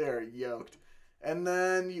 They are yoked. And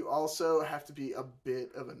then you also have to be a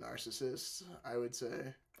bit of a narcissist, I would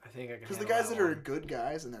say. I think I can. Because the guys that are good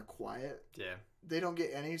guys and they're quiet, they don't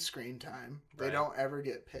get any screen time. They don't ever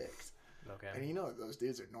get picked. Okay. And you know those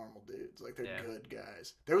dudes are normal dudes. Like, they're good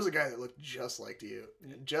guys. There was a guy that looked just like you.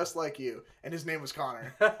 Just like you. And his name was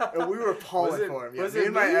Connor. And we were pulling for him. Yeah, me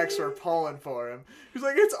and my ex were pulling for him. He was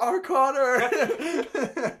like, it's our Connor.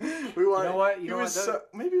 You know what?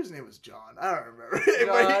 Maybe his name was John. I don't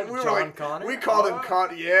remember. John Connor? We called him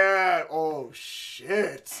Connor. Yeah. Oh,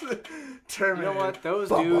 shit. You know what? Those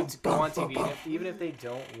dudes go on TV. Even if they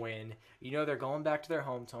don't win, you know they're going back to their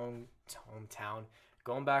hometown.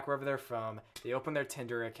 Going back wherever they're from. They opened their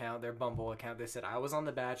Tinder account, their Bumble account. They said, I was on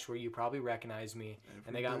The Bachelor. You probably recognize me.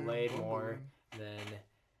 And they got laid more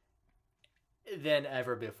than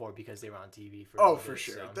ever before because they were on TV. For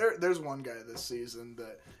sure. So. There's one guy this season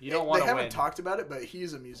that you don't want to win. They haven't talked about it, but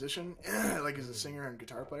he's a musician. Like, he's a singer and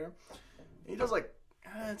guitar player. He does, like,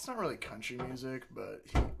 it's not really country music, but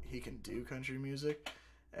he can do country music.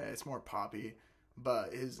 It's more poppy.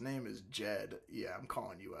 But his name is Jed. Yeah, I'm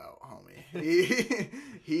calling you out, homie.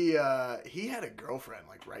 He had a girlfriend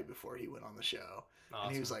like right before he went on the show,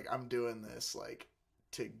 and he was like, "I'm doing this like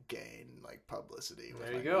to gain like publicity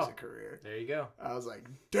with my music career." There you go. I was like,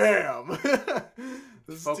 "Damn."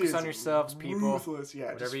 Focus on yourselves, people. Ruthless.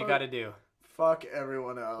 Yeah, whatever you got to do. Fuck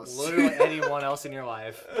everyone else. Literally anyone else in your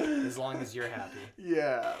life, as long as you're happy.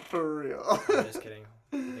 Yeah, for real. I'm just kidding.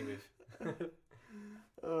 I think we've.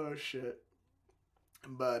 Oh shit.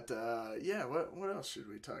 But, what else should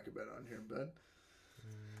we talk about on here, bud?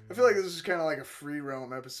 I feel like this is kind of like a free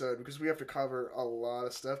roam episode because we have to cover a lot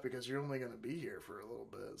of stuff because you're only going to be here for a little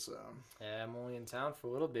bit, so. Yeah, I'm only in town for a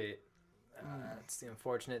little bit. It's the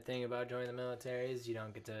unfortunate thing about joining the military is you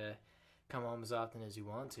don't get to come home as often as you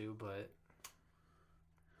want to, but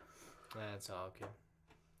that's all okay.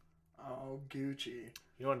 Oh, Gucci.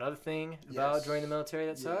 You know another thing about joining the military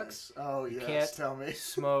that sucks? Oh, you can't tell me.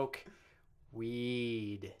 Smoke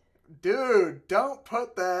weed. Dude, don't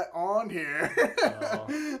put that on here.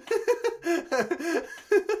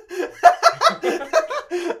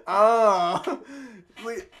 Oh.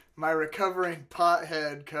 My recovering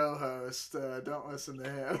pothead co-host. Don't listen to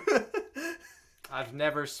him. I've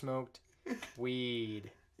never smoked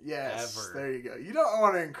weed. Yes, ever. There you go. You don't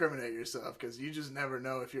want to incriminate yourself because you just never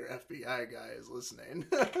know if your FBI guy is listening.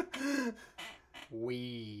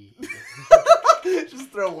 Weed. Just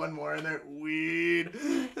throw one more in there. Weed.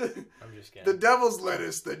 I'm just kidding. The devil's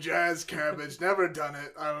lettuce, the jazz cabbage. Never done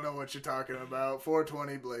it. I don't know what you're talking about.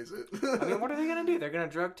 420, blaze it. I mean, what are they going to do? They're going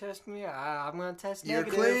to drug test me? I'm going to test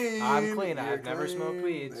negative. You're clean. I'm clean. I've never smoked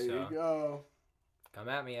weed. There you go. Come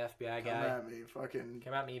at me, FBI guy. Come at me. Fucking.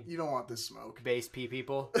 Come at me. You don't want this smoke. Base P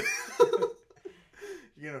people.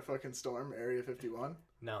 You gonna fucking storm Area 51?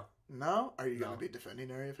 No. No? Are you gonna be defending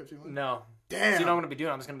Area 51? No. Damn. So you know what I'm gonna be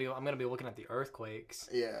doing? I'm gonna be looking at the earthquakes.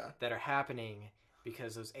 Yeah. That are happening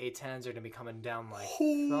because those A-10s are gonna be coming down like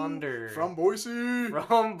thunder. From Boise.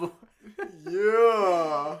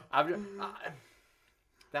 Yeah.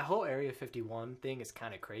 That whole Area 51 thing is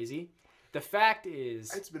kind of crazy. The fact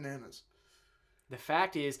is, it's bananas. The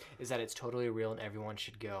fact is that it's totally real and everyone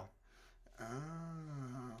should go. Oh.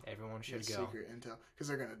 Everyone should go. Secret intel. Because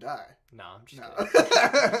they're going to die. No, I'm just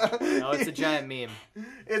kidding. No, it's a giant meme.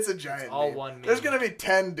 It's a giant all meme. one meme. There's going to be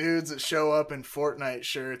 10 dudes that show up in Fortnite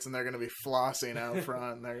shirts and they're going to be flossing out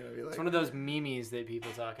front. And they're going to be like... It's one of those memes that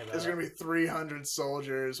people talk about. There's going to be 300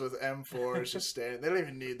 soldiers with M4s just standing. They don't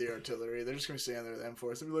even need the artillery. They're just going to be standing there with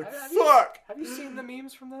M4s. They'll be like, fuck! Have you seen the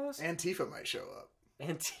memes from those? Antifa might show up.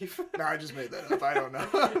 Antifa? No, I just made that up. I don't know.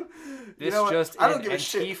 I don't give a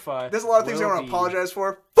shit. There's a lot of things I want to apologize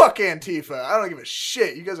for. Fuck Antifa. I don't give a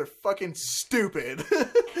shit. You guys are fucking stupid.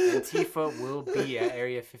 Antifa will be at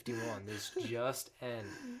Area 51. This just in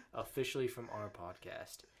officially from our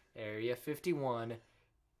podcast. Area 51,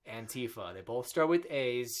 Antifa. They both start with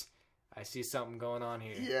A's. I see something going on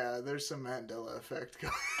here. Yeah, there's some Mandela effect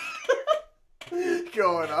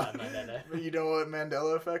going on. You know what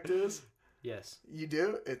Mandela effect is? Yes. You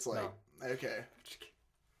do? It's like, okay.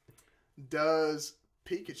 Does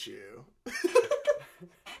Pikachu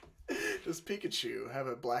have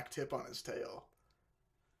a black tip on his tail?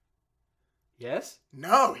 Yes?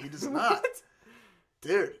 No, he does not.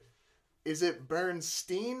 Dude, is it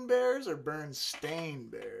Bernstein Bears or Bernstein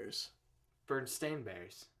Bears? Bernstein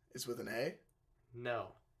Bears. It's with an A? No.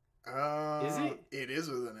 Is it? It is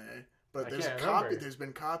with an A. But there's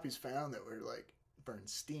been copies found that were like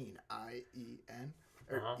Bernstein, I-E-N,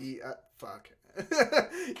 or E-I-N,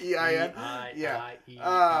 yeah,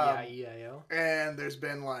 E-I-E-I-O. And there's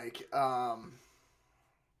been like, the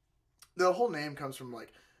whole name comes from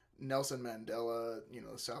like Nelson Mandela,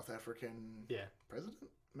 the South African president.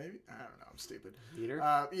 maybe, I don't know, I'm stupid. Leader?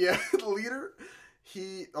 Yeah, the leader.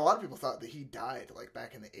 A lot of people thought that he died like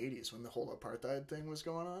back in the 80s when the whole apartheid thing was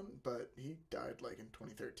going on, but he died like in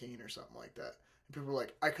 2013 or something like that. And people were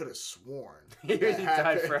like, I could have sworn he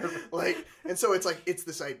died forever. Like, and so it's like, it's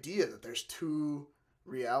this idea that there's two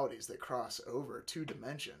realities that cross over, two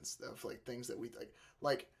dimensions of like things that we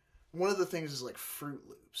like one of the things is like Fruit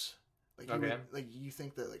Loops. Like you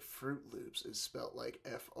think that like Fruit Loops is spelled like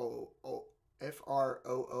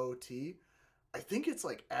F-R-O-O-T. I think it's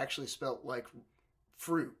like actually spelled like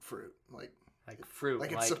fruit, like fruit,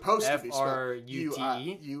 like it's supposed to be spelled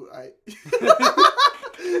F-R-U-T-E. U-I.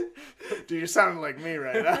 Dude, you're sounding like me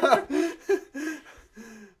right now.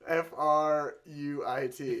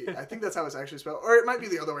 F-R-U-I-T. I think that's how it's actually spelled, or it might be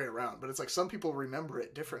the other way around. But it's like some people remember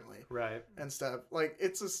it differently, right? And stuff. Like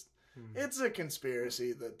it's a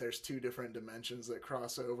conspiracy that there's two different dimensions that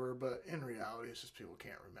cross over, but in reality, it's just people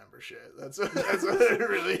can't remember shit. That's what it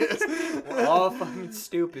really is. We're all fucking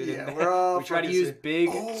stupid. Yeah, we're all. We try to use big,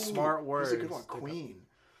 smart words. That's a good one. Queen.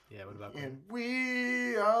 Yeah, what about Queen? And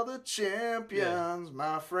we are the champions,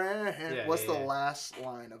 my friend. Yeah, What's the last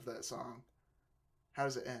line of that song? How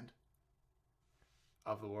does it end?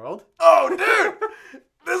 Of the world? Oh, dude!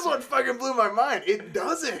 This one fucking blew my mind. It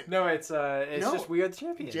doesn't. No, it's just We Are the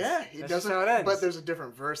Champions. Yeah, it That's doesn't. just how it ends. But there's a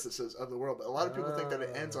different verse that says "of the world." But a lot of people think that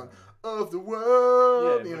it ends on "of the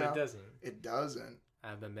world." Yeah, but it doesn't. It doesn't.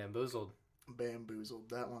 I've been bamboozled. Bamboozled.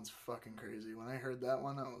 That one's fucking crazy. When I heard that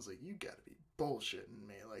one, I was like, "You gotta be bullshitting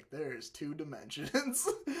me!" Like, there's two dimensions.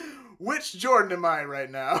 Which Jordan am I right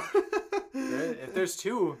now? If there's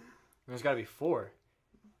two, there's got to be four.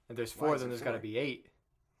 If there's four, then there's got to be 8.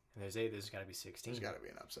 And there's 8, there's got to be 16. There's got to be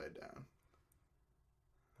an upside down.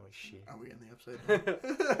 Holy shit. Are we in the upside down?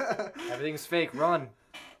 Everything's fake. Run.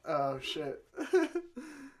 Oh, shit.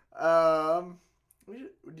 Do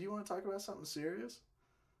you want to talk about something serious?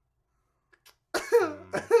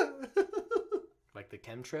 Like the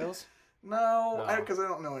chemtrails? No, because I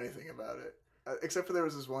don't know anything about it. Except for there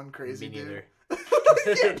was this one crazy Me neither.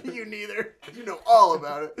 dude. You neither. You know all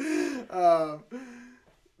about it.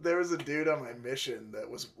 There was a dude on my mission that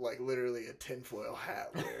was like literally a tinfoil hat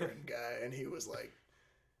wearing guy, and he's like,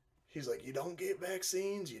 you don't get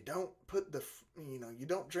vaccines, you don't put you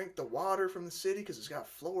don't drink the water from the city because it's got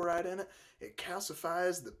fluoride in it. It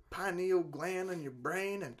calcifies the pineal gland in your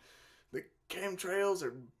brain, and the chemtrails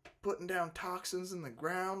are putting down toxins in the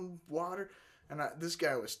groundwater. And this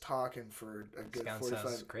guy was talking for a good 45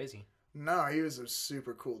 minutes. Crazy. No, he was a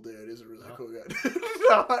super cool dude. He's a really cool guy.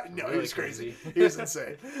 No, really he was crazy. He was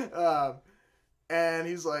insane. And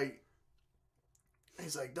he's like,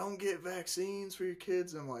 don't get vaccines for your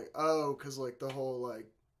kids. I'm like, oh, because like the whole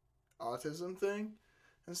like autism thing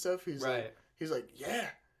and stuff. He's like, yeah.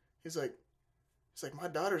 He's like, my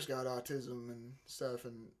daughter's got autism and stuff.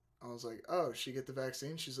 And I was like, oh, she get the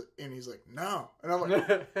vaccine? And he's like, no. And I'm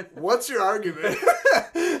like, what's your argument?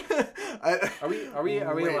 Are we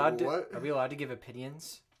allowed to give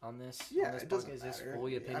opinions on this? Yeah, on this it doesn't Is matter. this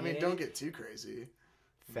fully opinionated? I mean, don't get too crazy.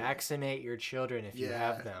 Vaccinate your children if you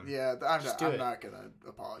have them. Yeah, I'm not gonna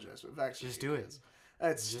apologize, but vaccinate. Just do it.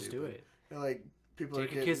 That's just stupid. do it. Like people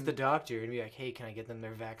take your kids to the doctor and be like, hey, can I get them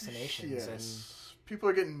their vaccinations? Yes. And people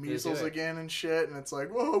are getting measles again and shit, and it's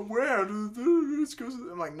like, well, where? It's because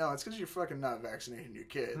I'm like, no, it's because you're fucking not vaccinating your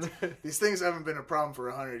kids. These things haven't been a problem for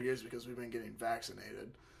 100 years because we've been getting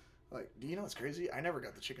vaccinated. Like, do you know what's crazy? I never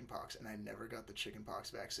got the chicken pox, and I never got the chicken pox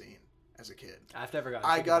vaccine as a kid. I've never gotten.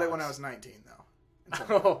 I got it when I was 19, though.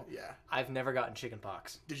 Oh, yeah. I've never gotten chicken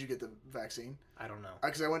pox. Did you get the vaccine? I don't know.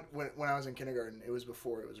 Because I went when I was in kindergarten. It was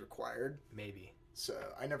before it was required. Maybe. So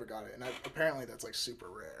I never got it, and apparently that's like super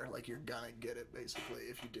rare. Like you're gonna get it basically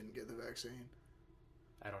if you didn't get the vaccine.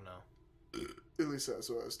 I don't know. At least that's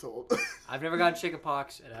what I was told. I've never gotten chicken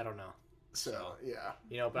pox, and I don't know. So yeah,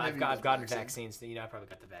 but I've gotten vaccines. I probably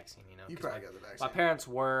got the vaccine. You probably got the vaccine. My parents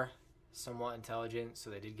were somewhat intelligent, so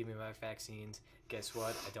they did give me my vaccines. Guess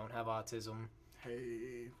what? I don't have autism.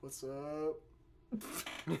 Hey, what's up?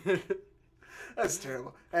 That's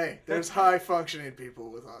terrible. Hey, there's high functioning people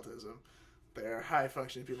with autism. There are high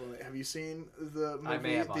functioning people. Have you seen the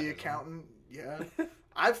movie The Accountant? Yeah.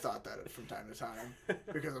 I've thought that from time to time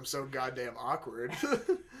because I'm so goddamn awkward.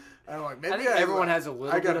 I'm like, maybe I think everyone has a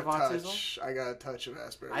little bit of autism. I got a touch of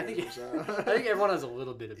Asperger's. I think everyone has a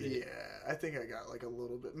little bit of it. Yeah, I think I got like a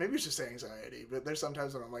little bit. Maybe it's just anxiety, but there's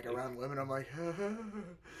sometimes when I'm like around women, I'm like, I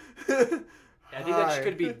think that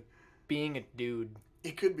could be being a dude.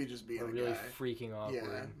 It could be just being a really guy. Freaking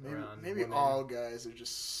awkward. Yeah, around maybe women. all guys are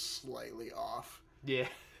just slightly off. Yeah.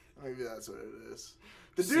 Maybe that's what it is.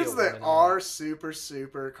 The dudes that are super,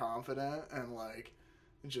 super confident and like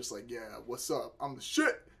It's just like, yeah, what's up? I'm the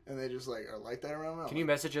shit. And they just like are like that around me. Can you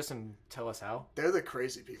message us and tell us how? They're the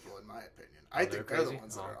crazy people, in my opinion. I think they're the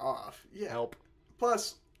ones that are off. Yeah. Help.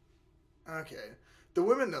 Plus, okay, the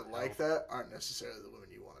women that like that aren't necessarily the women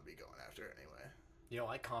you want to be going after anyway. You don't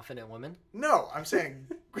like confident women? No, I'm saying,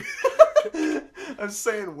 I'm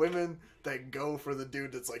saying women that go for the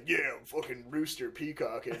dude that's like, yeah, fucking rooster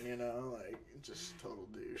peacocking, you know, like just total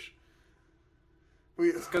douche.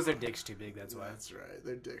 It's because their dick's too big, that's why. That's right.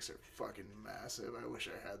 Their dicks are fucking massive. I wish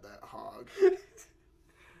I had that hog.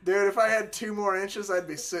 Dude, if I had 2 more inches, I'd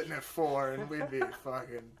be sitting at 4, and we'd be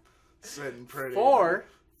fucking sitting pretty. 4?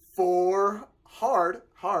 4. Hard.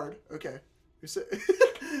 Okay. You said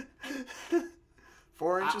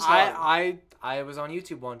 4 inches hard. I was on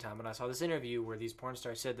YouTube one time, and I saw this interview where these porn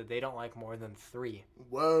stars said that they don't like more than 3.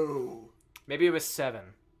 Whoa. Maybe it was 7.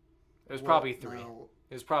 It was probably 3. No.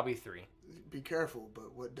 It was probably 3. Be careful,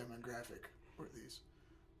 but what demographic were these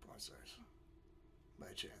porn stars? By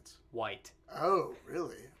chance. White. Oh,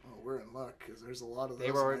 really? Well, we're in luck because there's a lot of those.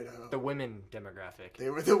 They were in Idaho. the women demographic. They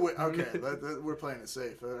were the okay. We're playing it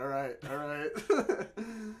safe. All right.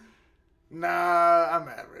 Nah, I'm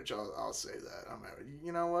average. I'll say that. I'm average.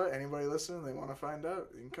 You know what? Anybody listening, they want to find out,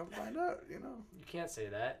 you can come find out. You know. You can't say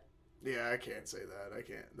that. Yeah, I can't say that. I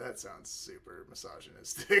can't. That sounds super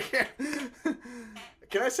misogynistic.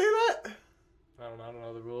 Can I say that? I don't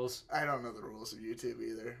know the rules. I don't know the rules of YouTube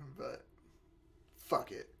either, but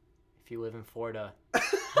fuck it. If you live in Florida,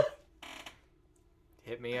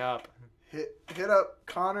 hit me up. Hit up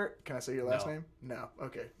Connor. Can I say your last name? No.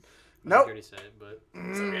 Okay. Nope. I already said it, but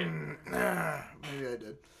it's okay. Maybe I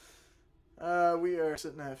did. We are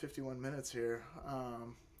sitting at 51 minutes here.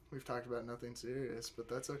 We've talked about nothing serious, but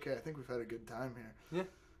that's okay. I think we've had a good time here. Yeah.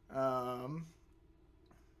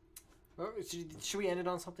 Should we end it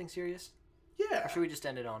on something serious? Yeah. Or should we just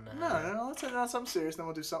end it on... No. Let's end it on something serious, then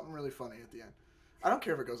we'll do something really funny at the end. I don't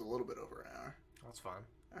care if it goes a little bit over an hour. That's fine.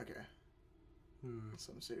 Okay.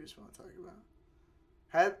 Something serious we want to talk about.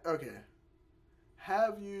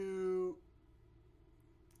 Have you...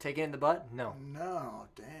 Taken in the butt? No. No,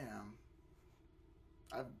 damn.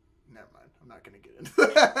 Never mind. I'm not going to get into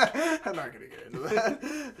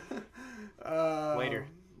that.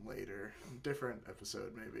 Later. Different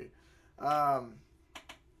episode, maybe. Have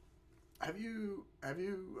you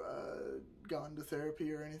gone to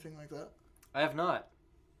therapy or anything like that? I have not.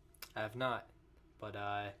 But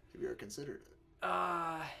have you ever considered it?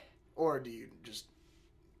 Or do you just...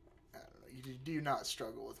 I don't know. Do you not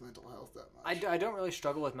struggle with mental health that much? I don't really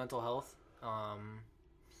struggle with mental health.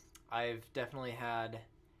 I've definitely had...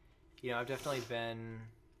 I've definitely been...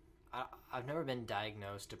 I've never been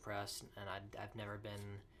diagnosed depressed, and I've never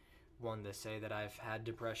been one to say that I've had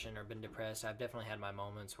depression or been depressed. I've definitely had my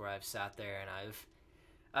moments where I've sat there and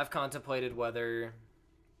I've contemplated whether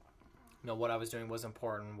what I was doing was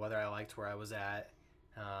important, whether I liked where I was at.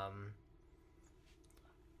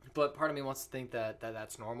 But part of me wants to think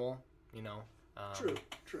that's normal,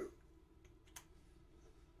 True.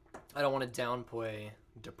 I don't want to downplay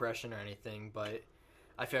depression or anything, but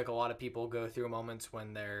I feel like a lot of people go through moments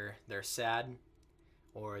when they're sad,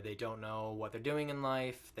 or they don't know what they're doing in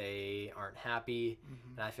life, they aren't happy,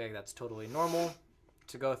 and I feel like that's totally normal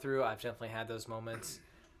to go through. I've definitely had those moments,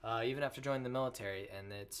 even after joining the military,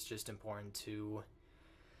 and it's just important to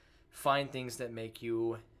find things that make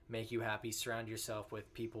you happy, surround yourself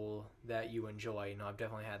with people that you enjoy. I've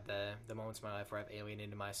definitely had the moments in my life where I've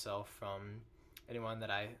alienated myself from anyone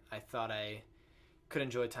that I thought I could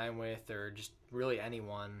enjoy time with, or just really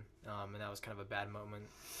anyone, and that was kind of a bad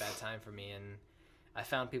time for me, and I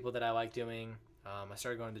found people that I like doing. I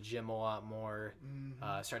started going to the gym a lot more,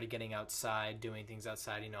 started getting outside, doing things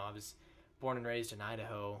outside. I was born and raised in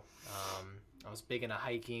Idaho. I was big into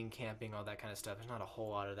hiking, camping, all that kind of stuff. There's not a whole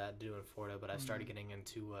lot of that to do in Florida, but I started getting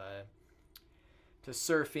into to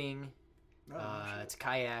surfing, to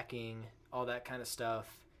kayaking, all that kind of stuff.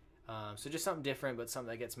 So just something different, but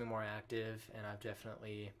something that gets me more active, and I've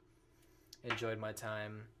definitely enjoyed my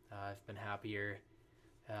time. I've been happier.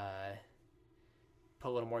 Put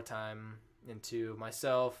a little more time into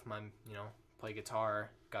myself, play guitar,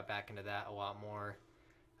 got back into that a lot more.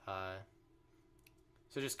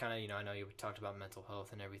 So just kind of, I know you talked about mental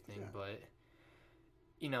health and everything, but,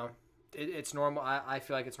 it's normal. I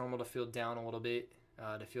feel like it's normal to feel down a little bit,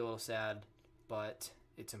 to feel a little sad, but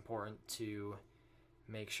it's important to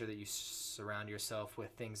make sure that you surround yourself with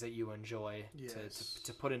things that you enjoy,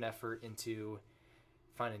 to put an effort into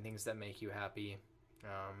finding things that make you happy.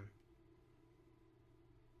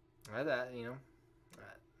 That's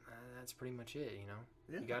pretty much it,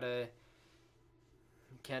 You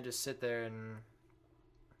can't just sit there and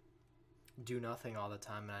do nothing all the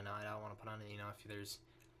time, and I know I don't want to put on it. You know, if there's,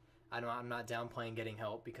 I'm not downplaying getting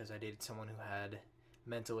help, because I dated someone who had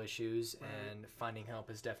mental issues, and finding help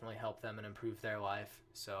has definitely helped them and improved their life.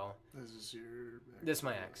 So This is your. This is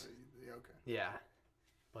my ex. Yeah, okay. Yeah,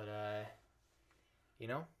 but you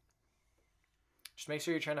know, just make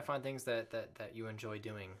sure you're trying to find things that you enjoy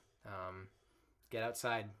doing. Get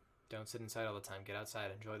outside. Don't sit inside all the time. Get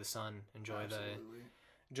outside. Enjoy the sun. Enjoy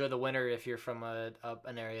the winter. If you're from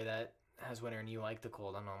an area that has winter and you like the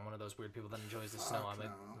cold, I'm one of those weird people that enjoys the snow.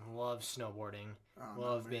 I love snowboarding.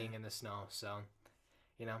 Love being in the snow. So,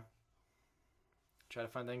 you know, try to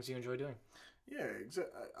find things you enjoy doing. Yeah,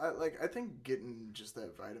 exactly. I think getting just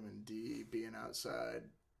that vitamin D, being outside,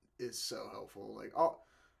 is so helpful. Like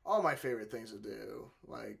all my favorite things to do,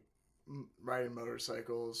 like riding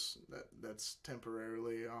motorcycles, that's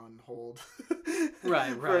temporarily on hold.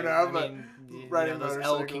 Right. For now, I mean, riding those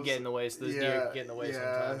elk can get in the way, so those deer can get in the way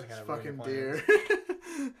sometimes. Yeah, fucking deer.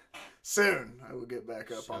 Soon I will get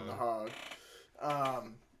back up on the hog.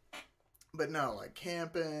 But no, like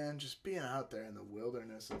camping, just being out there in the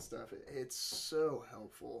wilderness and stuff, it's so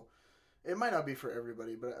helpful. It might not be for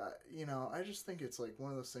everybody, but I just think it's like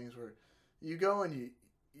one of those things where you go and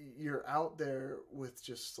you're out there with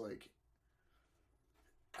just like,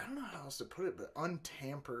 I don't know how else to put it, but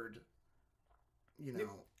untampered,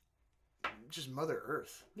 just Mother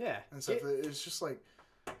Earth. Yeah. And stuff. It's just like,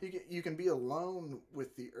 you can be alone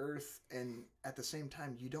with the earth, and at the same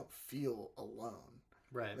time, you don't feel alone.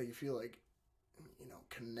 Right. Like you feel like,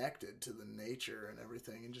 connected to the nature and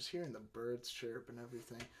everything, and just hearing the birds chirp and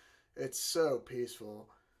everything. It's so peaceful.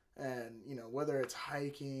 And, whether it's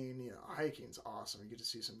hiking, hiking's awesome. You get to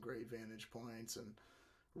see some great vantage points, and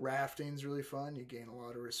rafting's really fun. You gain a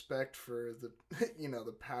lot of respect for the,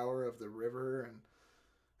 the power of the river, and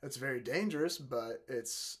it's very dangerous, but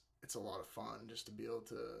it's a lot of fun just to be able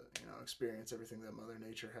to, experience everything that Mother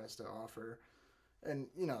Nature has to offer. And,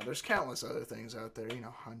 there's countless other things out there,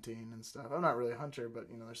 hunting and stuff. I'm not really a hunter, but,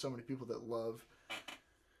 there's so many people that love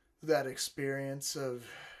that experience of,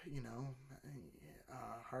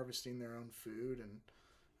 harvesting their own food. And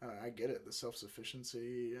I get it, the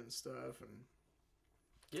self-sufficiency and stuff,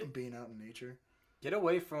 and being out in nature. Get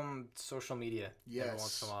away from social media every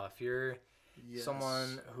once in a while. If you're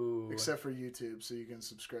someone who... Except for YouTube, so you can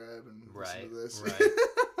subscribe and listen to this. Right.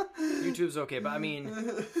 YouTube's okay, but I mean,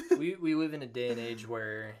 we live in a day and age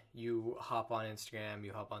where you hop on Instagram,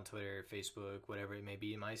 you hop on Twitter, Facebook, whatever it may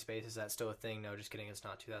be. MySpace, is that still a thing? No, just kidding. It's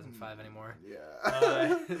not 2005 anymore.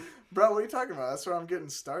 Yeah. Bro, what are you talking about? That's where I'm getting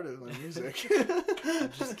started with my music.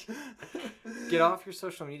 Just get off your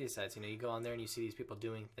social media sites. You go on there and you see these people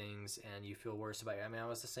doing things, and you feel worse about it. I mean, I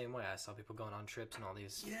was the same way. I saw people going on trips and all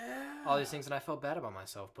these things, and I felt bad about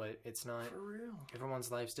myself. But it's not for real.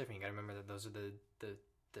 Everyone's life's different. You got to remember that those are the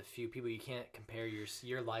few people. You can't compare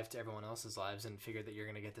your life to everyone else's lives and figure that you're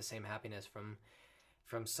going to get the same happiness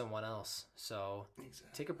from someone else. So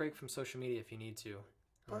take a break from social media if you need to.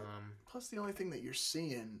 Plus, the only thing that you're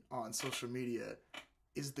seeing on social media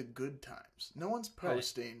is the good times. No one's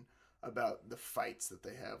posting about the fights that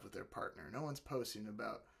they have with their partner. No one's posting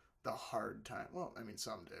about the hard time. Well, I mean,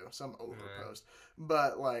 some do. Some overpost.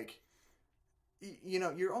 But, like,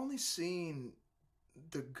 you're only seeing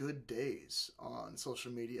the good days on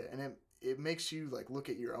social media, and it makes you like look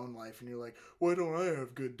at your own life, and you're like, why don't I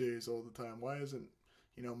have good days all the time? Why isn't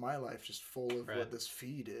my life just full of what this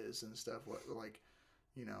feed is and stuff? What, like,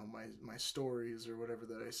 my stories or whatever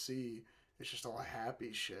that I see, it's just all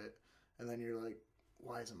happy shit. And then you're like,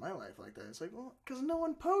 why isn't my life like that? It's like, well, because no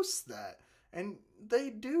one posts that. And they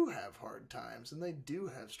do have hard times, and they do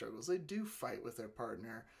have struggles. They do fight with their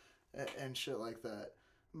partner and shit like that.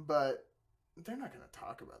 But they're not going to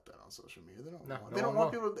talk about that on social media. They don't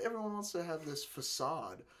want people. Everyone wants to have this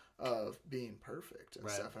facade of being perfect and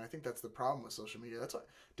stuff. And I think that's the problem with social media. That's why,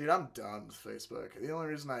 dude, I'm done with Facebook. The only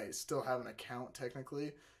reason I still have an account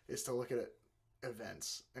technically is to look at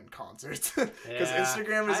events and concerts, because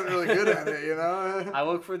Instagram isn't really good at it. I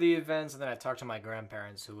look for the events, and then I talk to my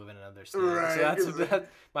grandparents who live in another state. Right. So that's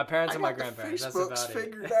my parents and my grandparents. That's about it.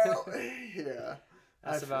 Figured out. Yeah.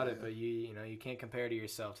 That's about it. But you can't compare to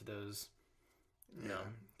yourself to those.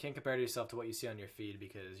 Can't compare to yourself to what you see on your feed,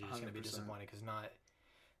 because you're just going to be disappointed, because not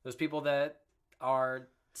those people that are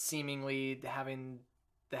seemingly having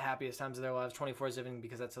the happiest times of their lives 24/7,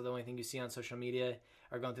 because that's the only thing you see on social media,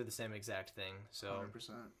 are going through the same exact thing. So 100%.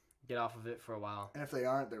 Get off of it for a while. And if they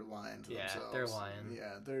aren't, they're lying to themselves. Yeah, they're lying.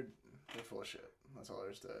 Yeah, they're full of shit. That's all there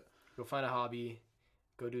is to it. Go find a hobby.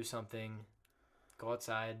 Go do something. Go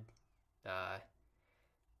outside.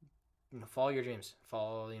 follow your dreams.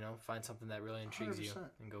 Find something that really intrigues 100%. you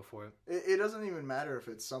and go for it. It doesn't even matter if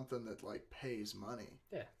it's something that like pays money.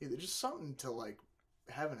 Yeah. Either just something to like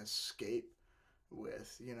have an escape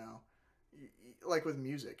with, like with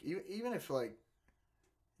music. Even if like,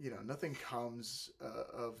 nothing comes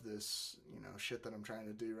of this, shit that I'm trying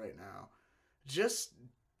to do right now. Just,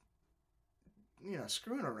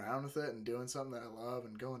 screwing around with it and doing something that I love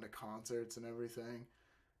and going to concerts and everything.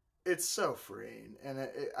 It's so freeing, and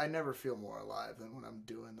I never feel more alive than when I'm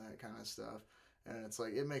doing that kind of stuff. And it's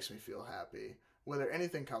like, it makes me feel happy, whether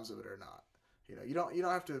anything comes of it or not. You don't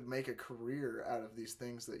have to make a career out of these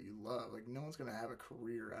things that you love. Like, no one's gonna have a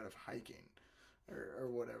career out of hiking, or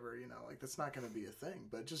whatever. Like, that's not gonna be a thing.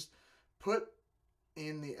 But just put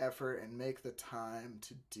in the effort and make the time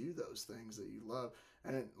to do those things that you love.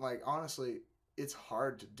 And honestly, it's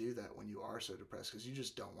hard to do that when you are so depressed because you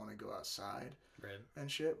just don't want to go outside, right, and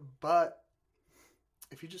shit. But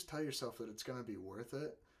if you just tell yourself that it's gonna be worth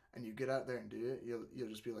it, and you get out there and do it, you'll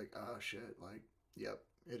just be like, oh shit, like, yep,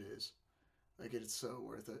 it is. Like, it's so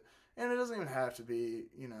worth it. And it doesn't even have to be,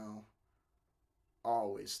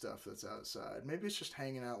 always stuff that's outside. Maybe it's just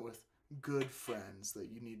hanging out with good friends that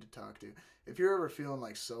you need to talk to. If you're ever feeling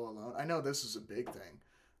like so alone, I know this is a big thing.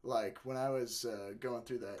 Like, when I was going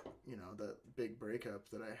through that, that big breakup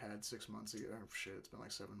that I had 6 months ago, oh shit, it's been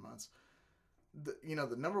like 7 months. The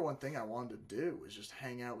number one thing I wanted to do was just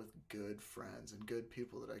hang out with good friends and good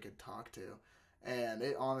people that I could talk to. And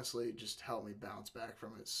it honestly just helped me bounce back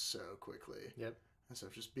from it so quickly. Yep. And so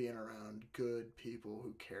just being around good people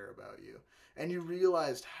who care about you. And you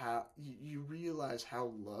realize how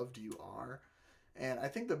loved you are. And I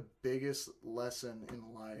think the biggest lesson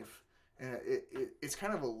in life, and it's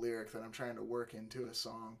kind of a lyric that I'm trying to work into a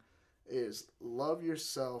song, is love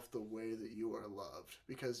yourself the way that you are loved.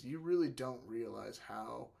 Because you really don't realize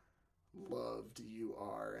how loved you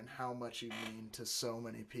are and how much you mean to so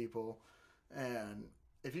many people. And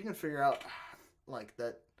if you can figure out like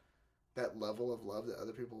that level of love that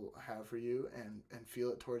other people have for you and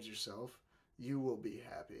feel it towards yourself, you will be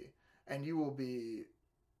happy. And you will be,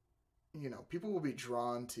 people will be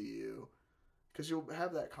drawn to you because you'll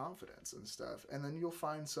have that confidence and stuff. And then you'll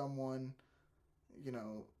find someone,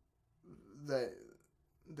 that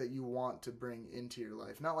you want to bring into your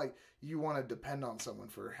life. Not like you want to depend on someone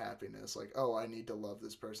for happiness. Like, oh, I need to love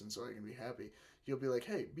this person so I can be happy. You'll be like,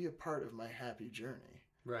 hey, be a part of my happy journey.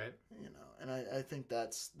 Right. And I think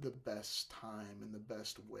that's the best time and the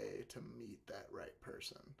best way to meet that right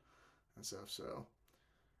person and stuff. So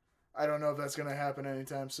I don't know if that's going to happen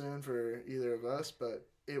anytime soon for either of us, but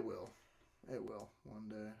it will. It will one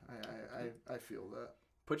day. I feel that.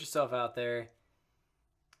 Put yourself out there.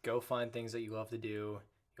 Go find things that you love to do.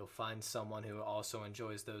 You'll find someone who also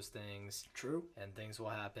enjoys those things. True. And things will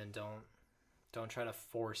happen. Don't try to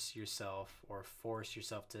force yourself into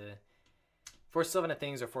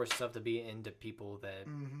things or force yourself to be into people that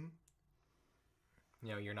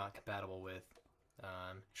you're not compatible with.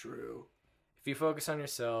 True. If you focus on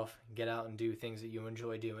yourself, get out and do things that you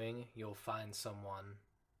enjoy doing, you'll find someone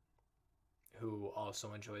who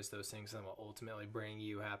also enjoys those things and will ultimately bring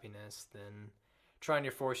you happiness. Then trying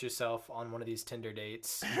to force yourself on one of these Tinder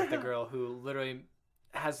dates with a girl who literally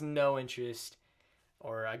has no interest,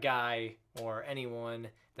 or a guy or anyone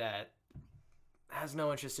that has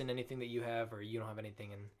no interest in anything that you have, or you don't have any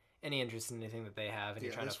interest in anything that they have, and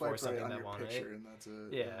you're trying to force something that won't.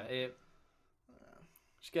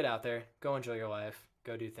 Just get out there, go enjoy your life,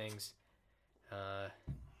 go do things.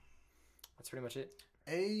 That's pretty much it.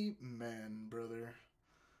 Amen, brother.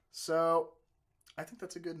 So I think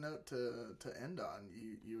that's a good note to end on.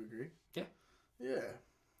 You agree? Yeah. Yeah.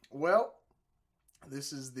 Well,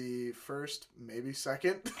 this is the first, maybe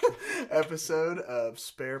second episode of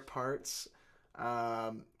Spare Parts.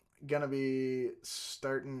 Gonna be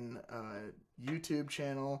starting a YouTube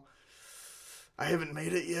channel. I haven't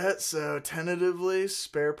made it yet, so tentatively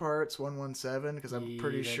Spare Parts 117, because I'm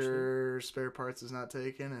pretty sure Spare Parts is not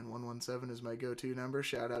taken, and 117 is my go-to number.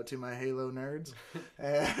 Shout out to my Halo nerds.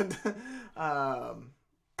 And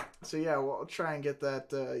so yeah, we'll try and get that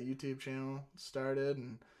YouTube channel started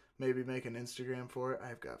and maybe make an Instagram for it.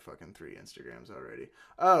 I've got fucking 3 Instagrams already.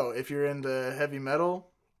 Oh, if you're into heavy metal,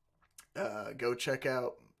 go check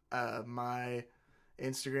out my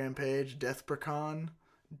Instagram page, Deathprecaun.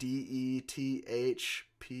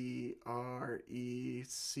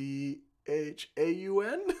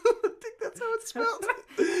 DEATHPRECHAUN. I think that's how it's spelled.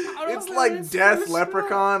 It's like Death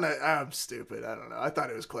Leprechaun. I'm stupid. I don't know. I thought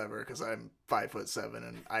it was clever because I'm 5'7"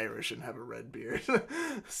 and Irish and have a red beard.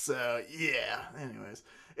 So yeah. Anyways,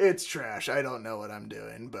 it's trash. I don't know what I'm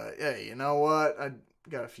doing, but hey, you know what?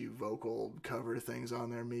 got a few vocal cover things on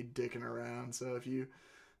there, me dicking around. So if you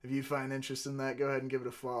find interest in that, go ahead and give it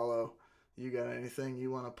a follow. You got anything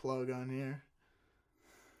you want to plug on here?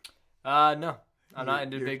 No. I'm not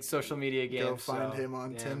into big social media games. Go find him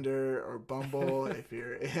on Tinder or Bumble if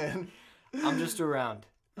you're in. I'm just around.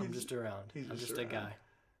 I'm just around. I'm just a guy.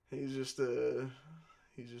 He's just a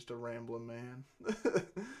rambling man.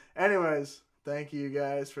 Anyways, thank you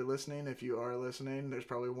guys for listening. If you are listening, there's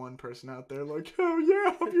probably one person out there like, oh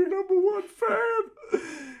yeah, I'm your number one fan.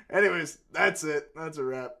 Anyways, that's it. That's a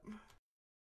wrap.